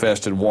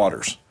shark-infested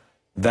waters.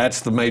 That's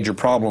the major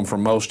problem for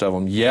most of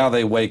them. Yeah,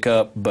 they wake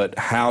up, but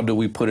how do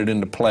we put it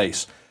into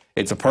place?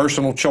 It's a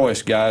personal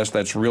choice, guys.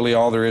 That's really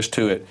all there is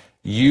to it.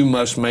 You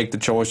must make the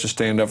choice to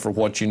stand up for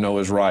what you know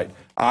is right.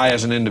 I,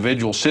 as an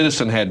individual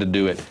citizen, had to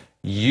do it.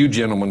 You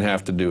gentlemen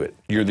have to do it.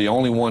 You're the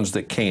only ones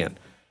that can.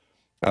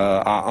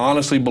 I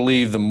honestly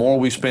believe the more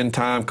we spend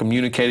time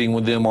communicating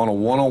with them on a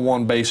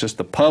one-on-one basis,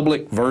 the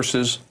public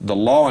versus the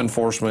law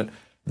enforcement,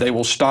 they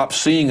will stop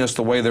seeing us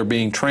the way they're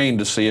being trained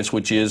to see us,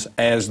 which is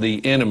as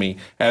the enemy,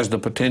 as the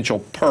potential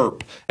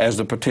perp, as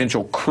the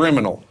potential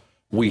criminal.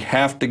 We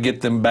have to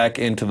get them back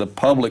into the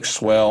public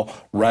swell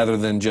rather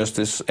than just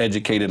this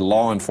educated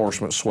law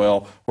enforcement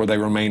swell where they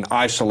remain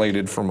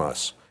isolated from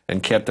us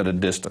and kept at a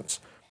distance.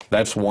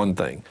 That's one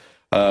thing.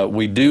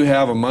 We do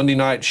have a Monday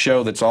night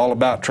show that's all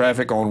about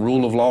traffic on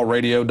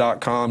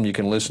ruleoflawradio.com. You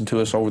can listen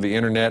to us over the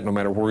internet no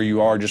matter where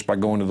you are just by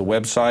going to the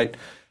website.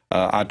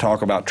 I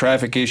talk about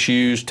traffic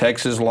issues,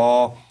 Texas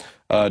law,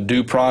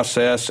 due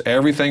process,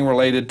 everything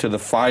related to the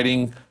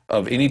fighting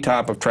of any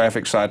type of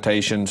traffic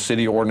citation,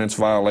 city ordinance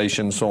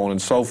violation, so on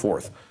and so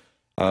forth.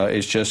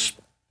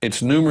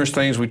 It's numerous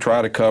things we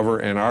try to cover,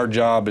 and our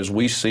job as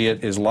we see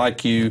it is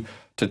like you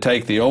to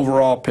take the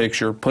overall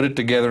picture, put it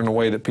together in a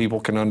way that people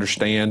can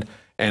understand,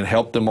 and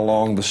help them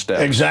along the steps.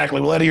 Exactly.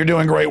 Well, Eddie, you're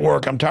doing great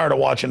work. I'm tired of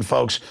watching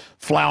folks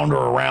flounder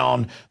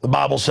around. The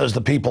Bible says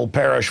the people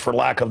perish for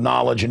lack of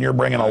knowledge, and you're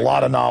bringing a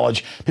lot of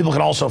knowledge. People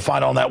can also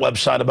find on that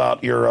website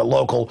about your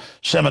local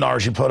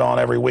seminars you put on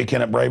every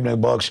weekend at Brave New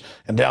Books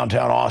in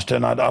downtown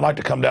Austin. I'd like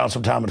to come down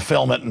sometime and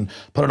film it and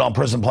put it on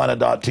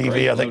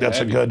prisonplanet.tv. I think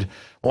that's a good...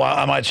 Well,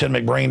 I might send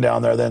McBreen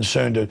down there then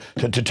soon to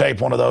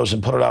tape one of those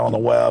and put it out on the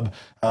web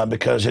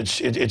because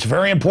it's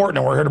very important,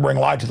 and we're here to bring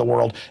light to the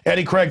world.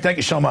 Eddie Craig, thank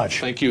you so much.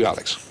 Thank you,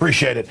 Alex.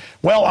 Appreciate it.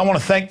 Well, I want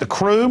to thank the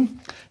crew,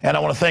 and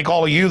I want to thank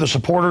all of you, the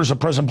supporters of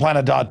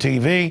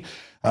prisonplanet.tv,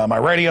 my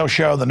radio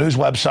show, the news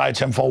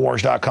websites,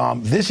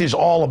 Infowars.com. This is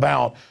all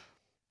about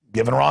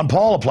giving Ron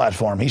Paul a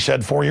platform. He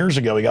said 4 years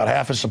ago he got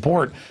half his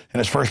support in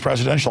his first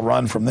presidential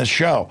run from this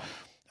show.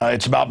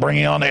 It's about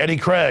bringing on Eddie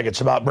Craig.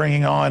 It's about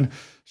bringing on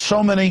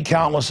so many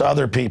countless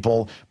other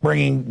people,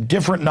 bringing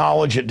different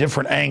knowledge at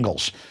different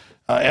angles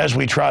as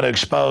we try to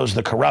expose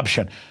the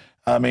corruption.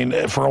 I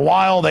mean, for a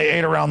while, they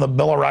ate around the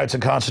Bill of Rights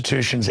and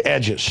Constitution's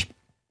edges.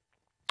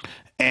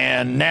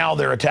 And now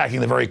they're attacking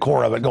the very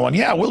core of it, going,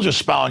 yeah, we'll just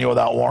spy on you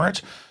without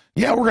warrants.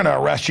 Yeah, we're going to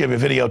arrest you if you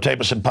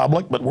videotape us in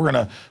public, but we're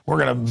going to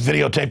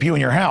videotape you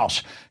in your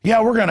house.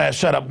 Yeah, we're going to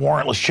set up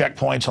warrantless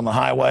checkpoints on the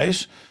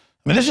highways.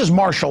 I mean, this is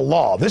martial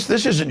law. This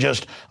isn't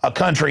just a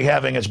country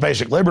having its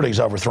basic liberties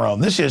overthrown.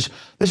 This is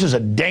a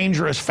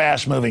dangerous,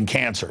 fast-moving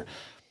cancer.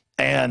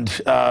 And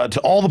to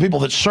all the people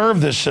that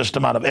serve this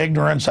system out of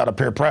ignorance, out of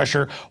peer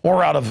pressure,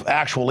 or out of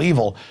actual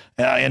evil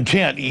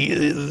intent,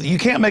 you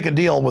can't make a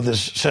deal with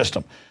this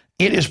system.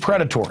 It is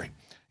predatory.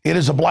 It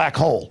is a black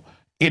hole.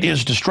 It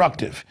is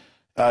destructive.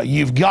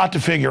 You've got to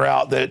figure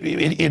out that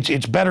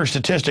it's better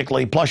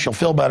statistically, plus you'll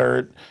feel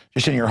better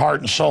just in your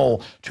heart and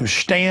soul, to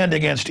stand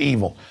against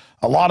evil.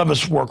 A lot of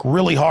us work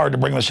really hard to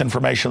bring this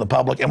information to the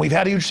public, and we've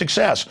had huge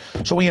success.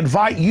 So we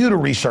invite you to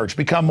research,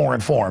 become more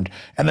informed,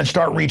 and then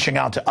start reaching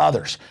out to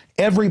others.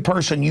 Every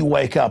person you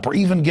wake up or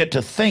even get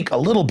to think a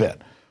little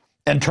bit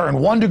and turn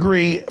 1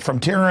 degree from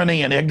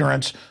tyranny and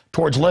ignorance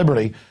towards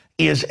liberty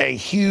is a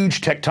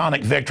huge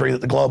tectonic victory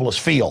that the globalists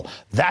feel.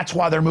 That's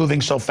why they're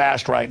moving so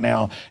fast right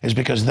now, is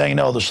because they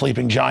know the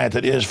sleeping giant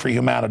that is free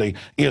humanity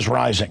is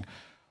rising.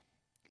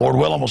 Lord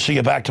willing, we'll see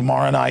you back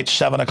tomorrow night,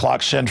 7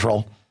 o'clock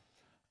Central,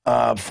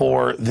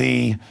 for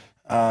the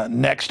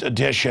next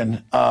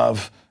edition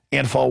of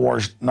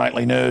Infowars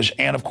Nightly News.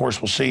 And, of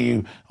course, we'll see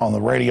you on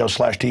the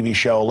radio/TV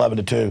show 11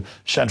 to 2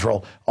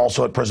 Central,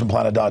 also at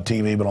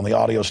prisonplanet.tv, but on the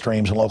audio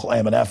streams and local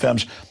AM and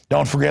FMs.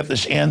 Don't forget,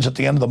 this ends at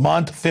the end of the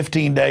month,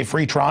 15-day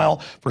free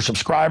trial for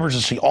subscribers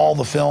to see all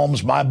the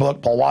films, my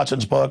book, Paul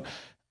Watson's book,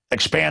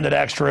 expanded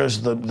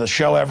extras, the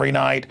show every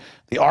night,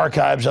 the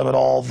archives of it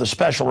all, the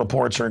special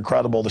reports are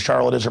incredible. The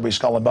Charlotte Iserby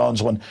Skull and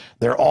Bones one,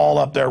 they're all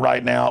up there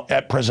right now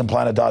at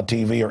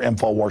prisonplanet.tv or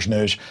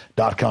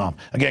InfoWarsNews.com.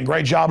 Again,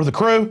 great job to the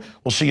crew.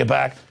 We'll see you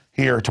back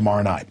here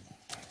tomorrow night.